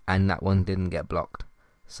video, and that one didn't get blocked.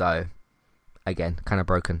 So, again, kind of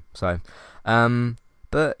broken. So,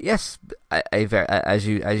 but yes, as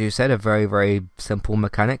you said, a very, very simple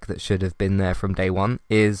mechanic that should have been there from day one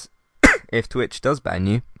is if Twitch does ban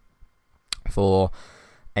you for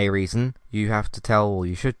a reason, you have to tell, or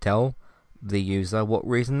you should tell, the user what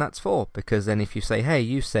reason that's for. Because then if you say, hey,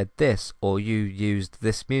 you said this, or you used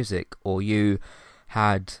this music, or you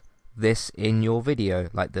had this in your video,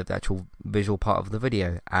 like the actual visual part of the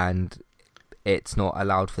video, and it's not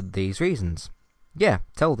allowed for these reasons, yeah,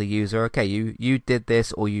 tell the user, okay, you did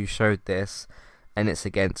this, or you showed this, and it's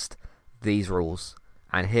against these rules,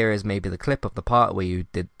 and here is maybe the clip of the part where you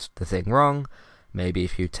did the thing wrong. Maybe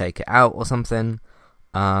if you take it out or something,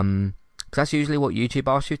 because that's usually what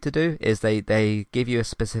YouTube asks you to do, is they give you a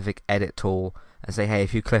specific edit tool and say, hey,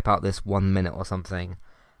 if you clip out this 1 minute or something,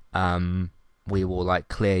 we will like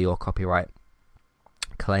clear your copyright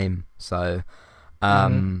claim. So,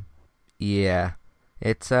 yeah,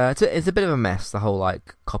 it's a bit of a mess, the whole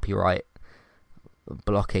like copyright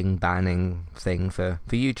blocking, banning thing for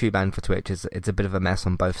YouTube and for Twitch. It's a bit of a mess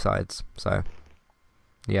on both sides. So,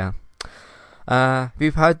 yeah. Have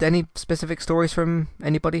you heard any specific stories from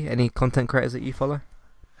anybody? Any content creators that you follow?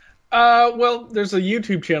 Well, there's a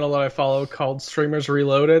YouTube channel that I follow called Streamers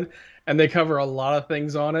Reloaded, and they cover a lot of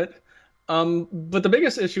things on it. But the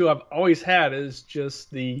biggest issue I've always had is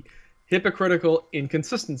just the hypocritical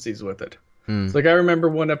inconsistencies with it. So, like, I remember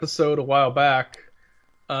one episode a while back,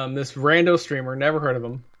 this rando streamer, never heard of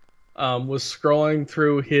him, was scrolling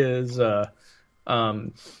through his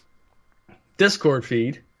Discord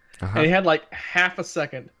feed, and he had like half a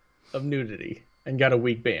second of nudity and got a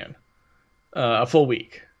week ban, a full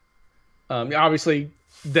week. Obviously,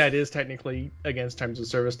 that is technically against terms of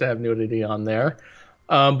service to have nudity on there.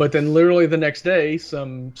 But then literally the next day,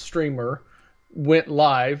 some streamer went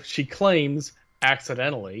live, she claims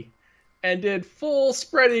accidentally, and did full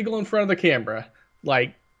spread eagle in front of the camera.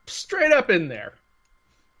 Like, straight up in there.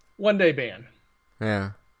 1 day ban.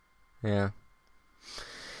 Yeah,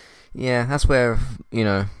 that's where,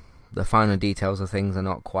 the finer details of things are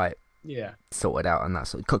not quite sorted out, and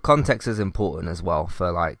that's context is important as well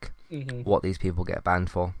for like what these people get banned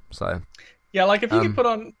for. So yeah, like if you could put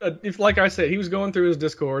on, if like I said, he was going through his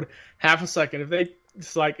Discord, half a second. If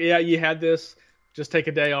it's like, yeah, you had this, just take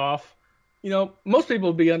a day off. Most people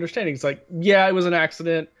would be understanding. It's like, yeah, it was an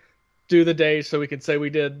accident. Do the day so we could say we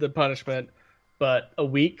did the punishment, but a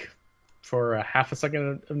week for a half a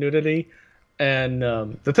second of nudity. And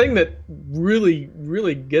the thing that really,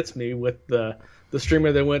 really gets me with the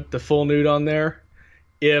streamer that went the full nude on there,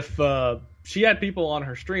 if she had people on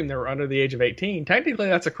her stream that were under the age of 18, technically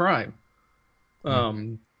that's a crime.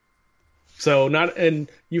 And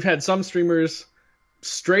you've had some streamers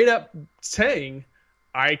straight up saying,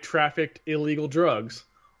 I trafficked illegal drugs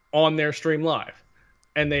on their stream live,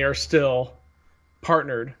 and they are still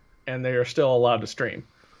partnered and they are still allowed to stream.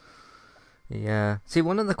 Yeah. See,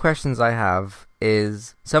 one of the questions I have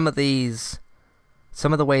is some of the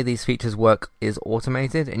way these features work is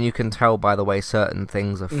automated, and you can tell by the way certain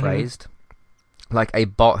things are phrased. Like a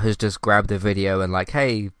bot has just grabbed a video and like,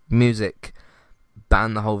 hey, music,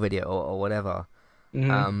 ban the whole video or whatever.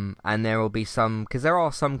 And there will be some, because there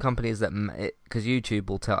are some companies that, because YouTube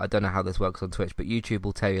will tell, I don't know how this works on Twitch, but YouTube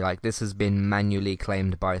will tell you like this has been manually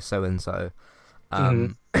claimed by so and so,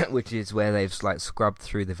 which is where they've like scrubbed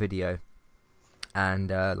through the video. And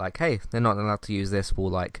like, hey, they're not allowed to use this.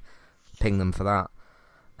 We'll like ping them for that.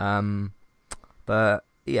 But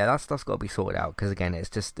yeah, that stuff's got to be sorted out because again, it's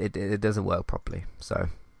just it doesn't work properly. So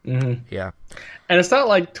yeah, and it's not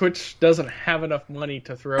like Twitch doesn't have enough money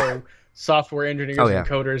to throw software engineers and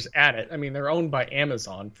coders at it. I mean, they're owned by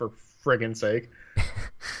Amazon for friggin' sake.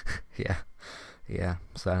 yeah.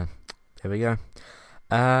 So there we go.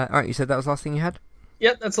 All right, you said that was the last thing you had?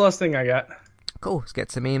 Yep, that's the last thing I got. Cool. Let's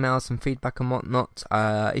get some emails, some feedback and whatnot.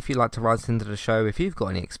 If you'd like to write into the show, if you've got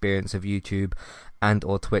any experience of YouTube and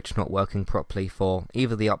or Twitch not working properly for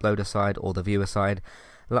either the uploader side or the viewer side,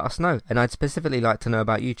 let us know. And I'd specifically like to know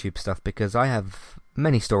about YouTube stuff because I have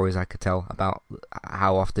many stories I could tell about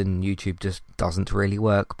how often YouTube just doesn't really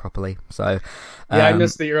work properly. So yeah, I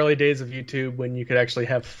miss the early days of YouTube when you could actually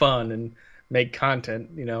have fun and make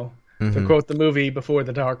content, to quote the movie, before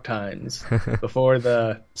the dark times, before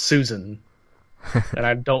the Susan. And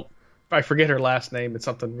I forget her last name. It's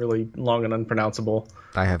something really long and unpronounceable.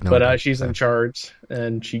 I have no idea. But she's in charge,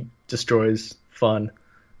 and she destroys fun.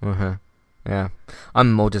 Yeah.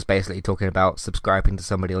 I'm more just basically talking about subscribing to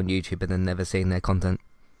somebody on YouTube and then never seeing their content.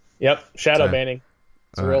 Yep, shadow banning.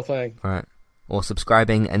 It's a real thing. Right. Or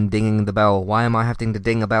subscribing and dinging the bell. Why am I having to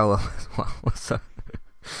ding a bell?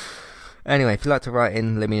 Anyway, if you'd like to write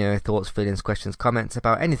in, let me know your thoughts, feelings, questions, comments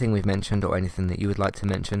about anything we've mentioned or anything that you would like to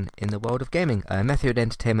mention in the world of gaming.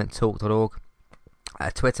 Methodentertainmenttalk.org,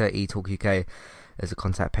 Twitter, eTalkUK. There's a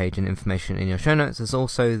contact page and information in your show notes. There's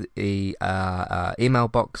also the email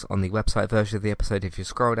box on the website version of the episode. If you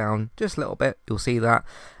scroll down just a little bit, you'll see that,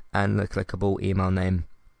 and the clickable email name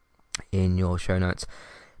in your show notes.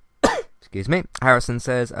 Excuse me. Harrison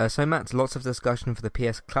says, so Matt, lots of discussion for the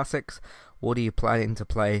PS Classics. What are you planning to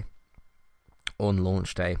play on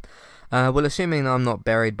launch day? Well, assuming I'm not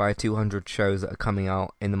buried by 200 shows that are coming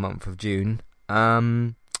out in the month of June,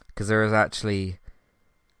 because there is actually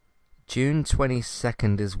June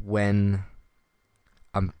 22nd is when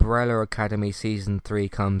Umbrella Academy Season 3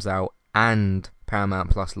 comes out and Paramount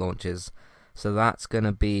Plus launches. So that's going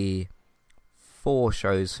to be 4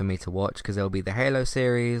 shows for me to watch, because there'll be the Halo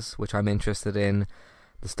series, which I'm interested in,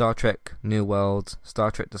 the Star Trek New Worlds,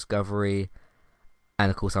 Star Trek Discovery, and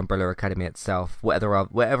of course Umbrella Academy itself.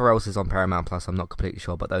 Whatever else is on Paramount Plus, I'm not completely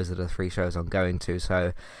sure, but those are the 3 shows I'm going to.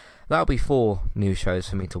 So that'll be 4 new shows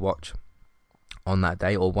for me to watch on that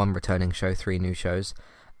day, or 1 returning show, 3 new shows,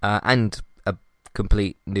 and a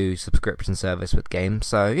complete new subscription service with games.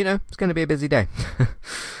 So it's going to be a busy day.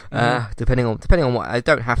 Depending on what, I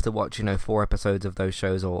don't have to watch 4 episodes of those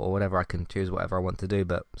shows or whatever. I can choose whatever I want to do,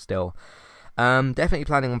 but still. Definitely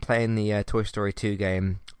planning on playing the Toy Story 2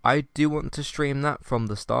 game. I do want to stream that from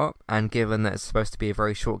the start, and given that it's supposed to be a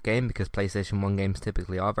very short game, because PlayStation 1 games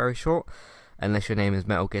typically are very short, unless your name is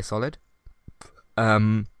Metal Gear Solid.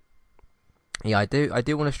 Yeah, I do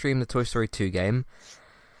want to stream the Toy Story 2 game,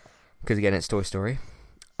 because again, it's Toy Story.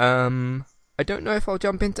 I don't know if I'll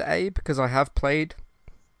jump into Abe, because I have played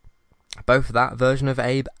both that version of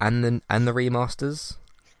Abe and the remasters.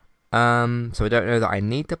 So I don't know that I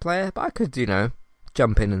need to play it, but I could,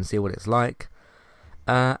 jump in and see what it's like.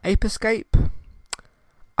 Ape Escape.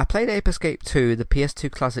 I played Ape Escape 2, the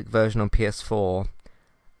PS2 classic version on PS4,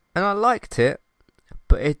 and I liked it,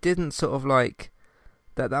 but it didn't sort of like...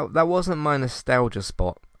 That wasn't my nostalgia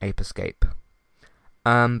spot, Ape Escape.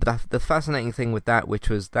 But the fascinating thing with that,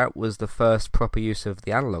 that was the first proper use of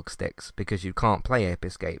the analog sticks, because you can't play Ape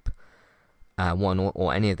Escape 1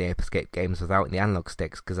 or any of the Ape Escape games without the analog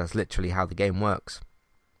sticks, because that's literally how the game works.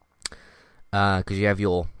 Because you have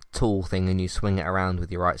your tool thing and you swing it around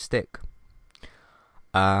with your right stick.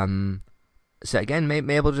 So again,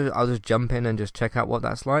 maybe I'll just jump in and just check out what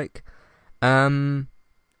that's like.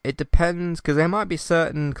 It depends, because there might be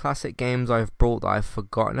certain classic games I've brought that I've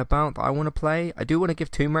forgotten about that I want to play. I do want to give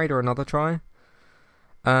Tomb Raider another try.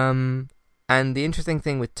 And the interesting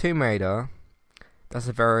thing with Tomb Raider, that's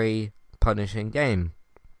a very punishing game.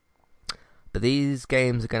 But these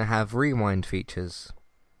games are going to have rewind features.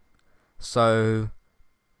 So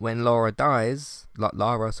when Lara dies,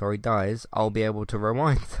 I'll be able to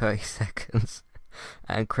rewind 30 seconds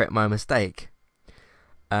and correct my mistake.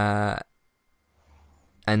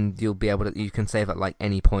 And you can save at like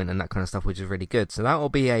any point and that kind of stuff, which is really good. So that will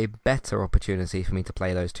be a better opportunity for me to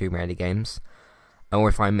play those Tomb Raider games. Or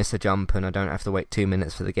if I miss a jump and I don't have to wait 2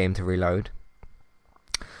 minutes for the game to reload.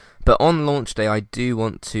 But on launch day, I do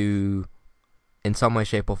want to, in some way,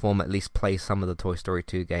 shape or form, at least play some of the Toy Story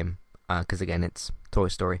 2 game. Because again, it's Toy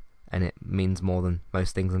Story, and it means more than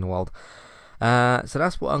most things in the world. So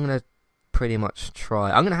that's what I'm going to pretty much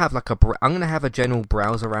try. I'm gonna have a general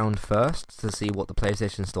browse around first to see what the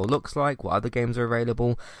PlayStation Store looks like, what other games are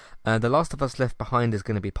available. The Last of Us Left Behind is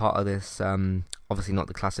going to be part of this, obviously not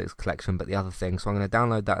the Classics collection, but the other thing. So I'm going to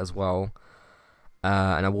download that as well,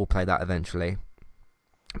 and I will play that eventually.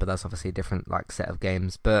 But that's obviously a different set of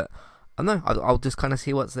games. But I don't know. I'll just kind of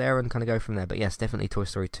see what's there and kind of go from there. But yes, definitely Toy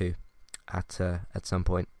Story 2 at some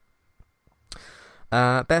point.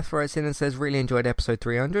 Beth writes in and says, really enjoyed episode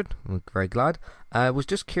 300. I'm very glad. Was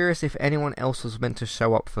just curious if anyone else was meant to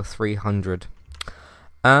show up for 300.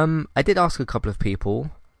 I did ask a couple of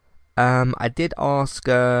people. I did ask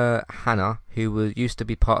Hannah, who used to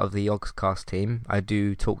be part of the Yogscast team. I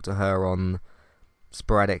do talk to her on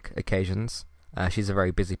sporadic occasions. She's a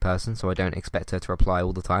very busy person, so I don't expect her to reply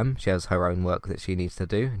all the time. She has her own work that she needs to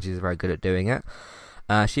do, and she's very good at doing it.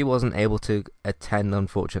 She wasn't able to attend,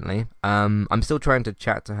 unfortunately. I'm still trying to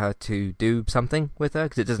chat to her to do something with her,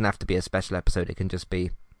 because it doesn't have to be a special episode. It can just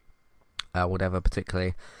be whatever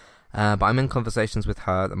particularly. But I'm in conversations with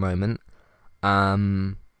her at the moment.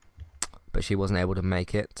 But she wasn't able to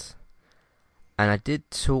make it. And I did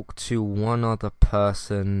talk to one other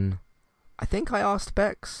person. I think I asked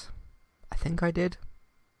Bex. I think I did.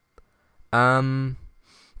 Didn't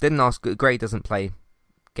ask. Gray doesn't play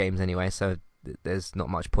games anyway, so there's not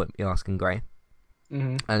much point in asking Gray.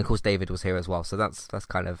 Mm-hmm. And of course David was here as well, so that's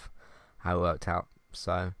kind of how it worked out.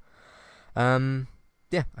 So,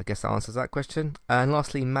 yeah, I guess that answers that question. And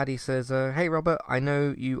lastly, Maddie says, hey Robert, I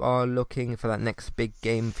know you are looking for that next big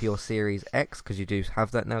game for your Series X, because you do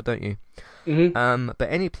have that now, don't you? Mm-hmm.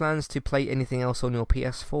 But any plans to play anything else on your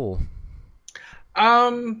PS4?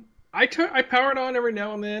 I power it on every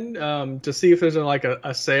now and then to see if there's like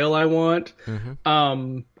a sale I want.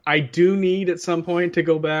 Mm-hmm. I do need at some point to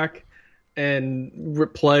go back and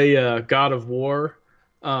play God of War.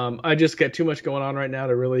 I just get too much going on right now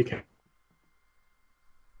to really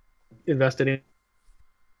invest in it.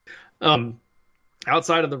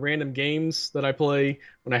 Outside of the random games that I play,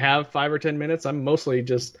 when I have 5 or 10 minutes, I'm mostly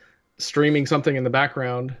just streaming something in the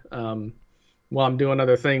background while I'm doing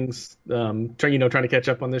other things, trying to catch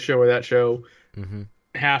up on this show or that show Mm-hmm.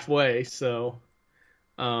 halfway. So,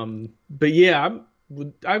 but yeah,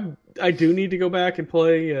 I do need to go back and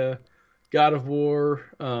play God of War.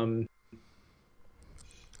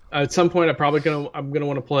 At some point, I'm gonna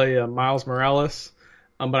want to play Miles Morales,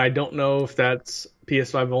 but I don't know if that's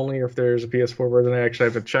PS5 only or if there's a PS4 version. I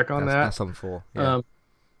actually have to check on that. That's on 4. Yeah.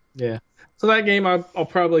 Yeah. So that game I'll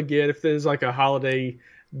probably get if there's like a holiday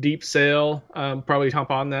deep sale. Probably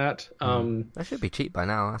hop on that. That should be cheap by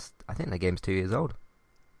now. I think the game's 2 years old.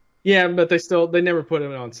 Yeah, but they never put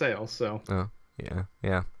it on sale. So. Oh, yeah.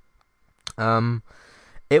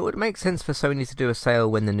 It would make sense for Sony to do a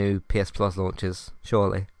sale when the new PS Plus launches,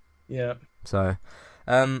 surely. Yeah. So,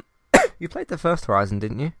 you played the first Horizon,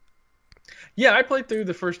 didn't you? Yeah, I played through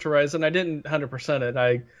the first Horizon. I didn't 100%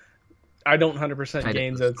 it. I don't 100%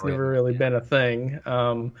 games. That's never really been a thing.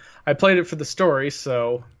 I played it for the story,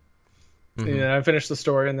 so I finished the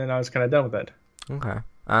story and then I was kind of done with it. Okay.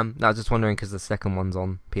 No, I was just wondering because the second one's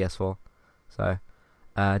on PS4. So,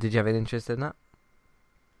 did you have any interest in that?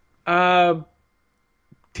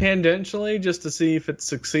 Tangentially, just to see if it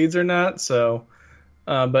succeeds or not. So,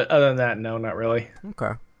 but other than that, no, not really.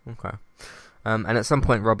 Okay. And at some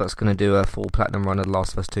point, Robert's going to do a full platinum run of The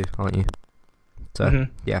Last of Us 2, aren't you? So,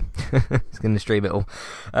 yeah, he's going to stream it all.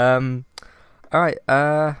 All right.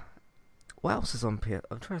 What else is on PS?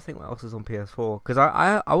 I'm trying to think what else is on PS4 because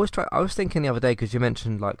I was thinking the other day because you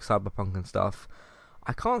mentioned like Cyberpunk and stuff.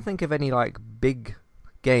 I can't think of any like big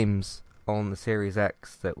games on the Series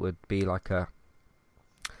X that would be like a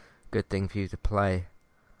good thing for you to play.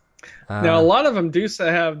 Now a lot of them do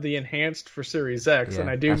have the enhanced for Series X, and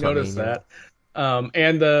I do notice that.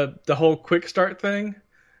 And the whole quick start thing,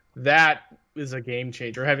 that is a game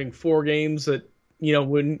changer. Having 4 games that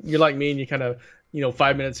when you're like me and you kind of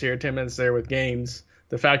 5 minutes here, 10 minutes there with games,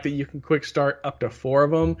 the fact that you can quick start up to 4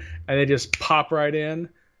 of them and they just pop right in,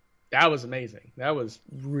 that was amazing. That was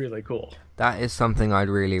really cool. That is something I'd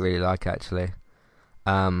really, really like actually.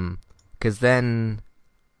 Because then,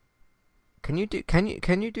 can you do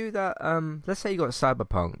that? Let's say you got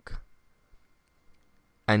Cyberpunk,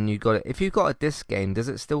 and you got it. If you've got a disc game, does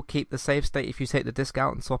it still keep the save state if you take the disc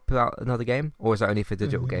out and swap out another game, or is it only for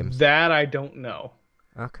digital games? That I don't know.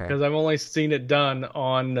 Okay. Because I've only seen it done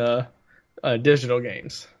on digital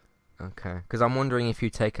games. Okay. Because I'm wondering if you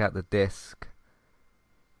take out the disc,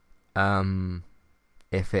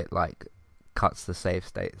 if it like cuts the save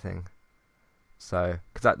state thing. So,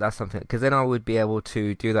 because that's something. Because then I would be able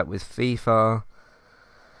to do that with FIFA.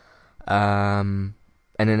 And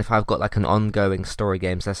then if I've got like an ongoing story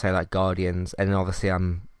games, let's say like Guardians, and then obviously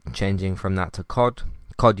I'm changing from that to COD.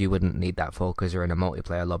 COD you wouldn't need that for because you're in a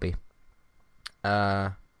multiplayer lobby.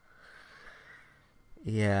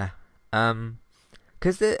 Yeah.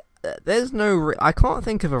 Because there's no... I can't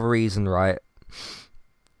think of a reason, right,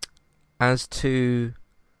 as to...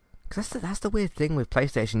 Because that's the weird thing with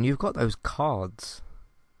PlayStation. You've got those cards.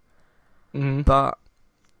 Mm-hmm. But,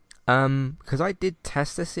 because I did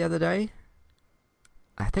test this the other day.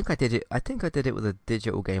 I think I did it with a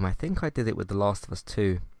digital game. I think I did it with The Last of Us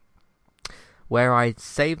 2. Where I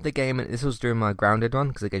saved the game, and this was during my grounded run,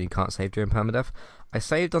 because again you can't save during permadeath. I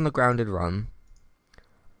saved on the grounded run.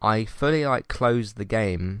 I fully closed the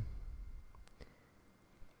game,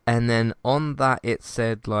 and then on that it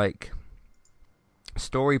said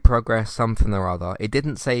story progress something or other. It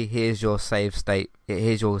didn't say here's your save state,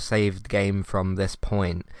 here's your saved game from this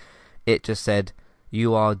point. It just said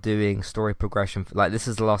you are doing story progression. This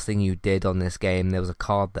is the last thing you did on this game. There was a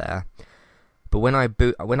card there. But when I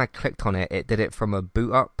clicked on it, it did it from a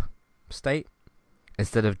boot up state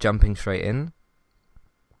instead of jumping straight in.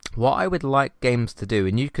 What I would like games to do,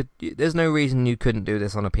 and there's no reason you couldn't do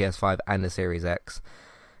this on a PS5 and a Series X.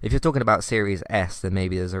 If you're talking about Series S, then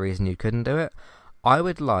maybe there's a reason you couldn't do it. I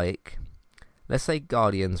would like, let's say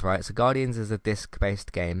Guardians, right? So Guardians is a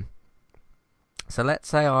disc-based game. So let's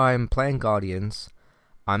say I'm playing Guardians,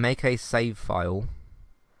 I make a save file,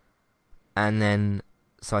 and then,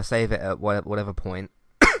 so I save it at whatever point.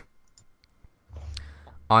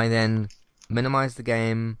 I then minimize the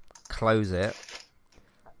game, close it,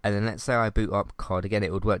 and then let's say I boot up COD. Again,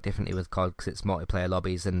 it would work differently with COD because it's multiplayer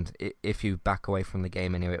lobbies, and if you back away from the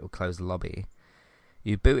game anyway, it will close the lobby.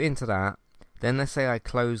 You boot into that, then let's say I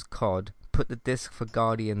close COD, put the disc for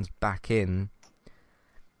Guardians back in.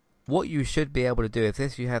 What you should be able to do,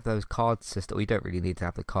 if you have those cards system, well, you don't really need to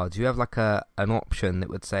have the cards, you have like an option that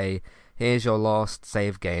would say, here's your last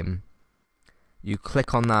save game. You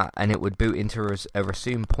click on that and it would boot into a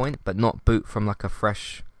resume point, but not boot from like a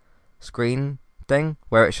fresh screen thing,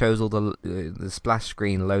 where it shows all the splash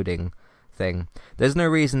screen loading thing. There's no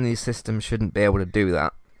reason these systems shouldn't be able to do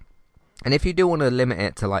that. And if you do want to limit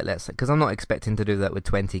it to, like, let's say, because I'm not expecting to do that with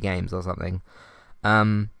 20 games or something,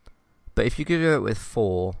 but if you could do it with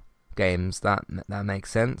 4 games, that makes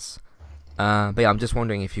sense. But yeah, I'm just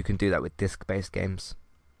wondering if you can do that with disc-based games.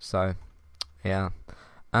 So, yeah.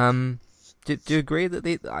 Do you agree that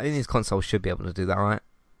I think these consoles should be able to do that, right?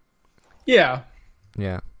 Yeah.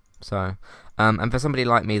 Yeah. So, and for somebody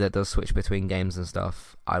like me that does switch between games and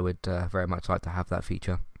stuff, I would very much like to have that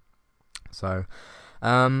feature. So,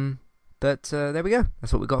 but there we go.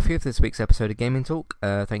 That's what we got for you for this week's episode of Gaming Talk.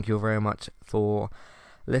 Thank you all very much for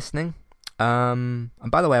listening. And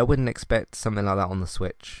by the way, I wouldn't expect something like that on the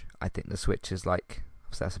Switch. I think the Switch is like,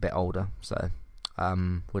 so that's a bit older, so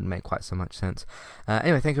wouldn't make quite so much sense.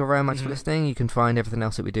 Anyway, thank you all very much for listening. You can find everything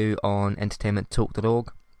else that we do on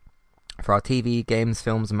entertainmenttalk.org. For our TV, games,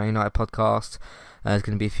 films, and Man United podcast. There's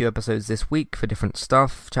going to be a few episodes this week for different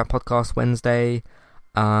stuff. Chat podcast Wednesday.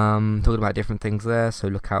 Talking about different things there, so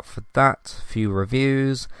look out for that. A few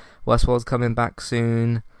reviews. Westworld's coming back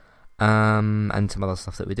soon. And some other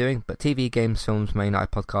stuff that we're doing. But TV, games, films, Man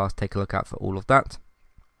United podcast, take a look out for all of that.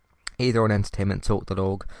 Either on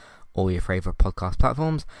entertainmenttalk.org or your favourite podcast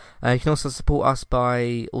platforms. You can also support us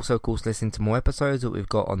by also, of course, listening to more episodes that we've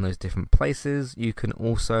got on those different places. You can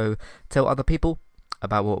also tell other people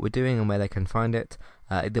about what we're doing and where they can find it,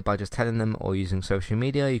 either by just telling them or using social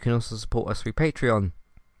media. You can also support us through Patreon,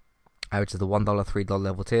 which is the $1, $3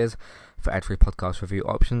 level tiers for ad-free podcast review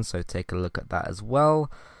options, so take a look at that as well.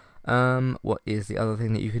 What is the other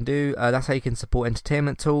thing that you can do? That's how you can support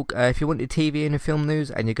Entertainment Talk. If you want your TV and your film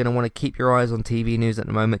news, and you're going to want to keep your eyes on TV news at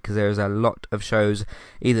the moment, because there's a lot of shows,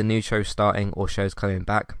 either new shows starting or shows coming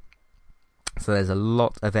back. So there's a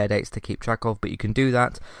lot of air dates to keep track of, but you can do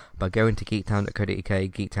that by going to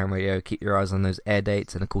geektown.co.uk, Geektown Radio, keep your eyes on those air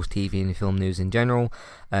dates, and of course TV and film news in general.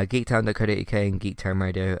 Geektown.co.uk and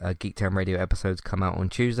Geektown Radio episodes come out on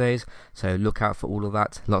Tuesdays, so look out for all of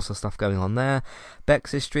that. Lots of stuff going on there.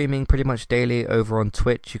 Bex is streaming pretty much daily over on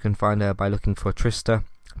Twitch. You can find her by looking for Trista,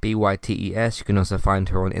 Bytes. You can also find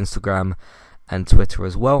her on Instagram and Twitter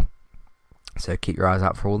as well. So keep your eyes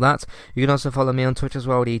out for all that. You can also follow me on Twitch as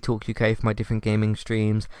well, eTalkUK, for my different gaming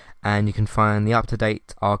streams, and you can find the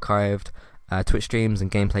up-to-date archived Twitch streams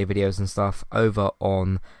and gameplay videos and stuff over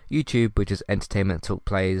on YouTube, which is Entertainment Talk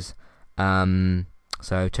Plays. So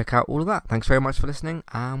check out all of that. Thanks very much for listening,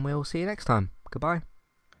 and we'll see you next time. Goodbye.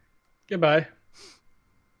 Goodbye.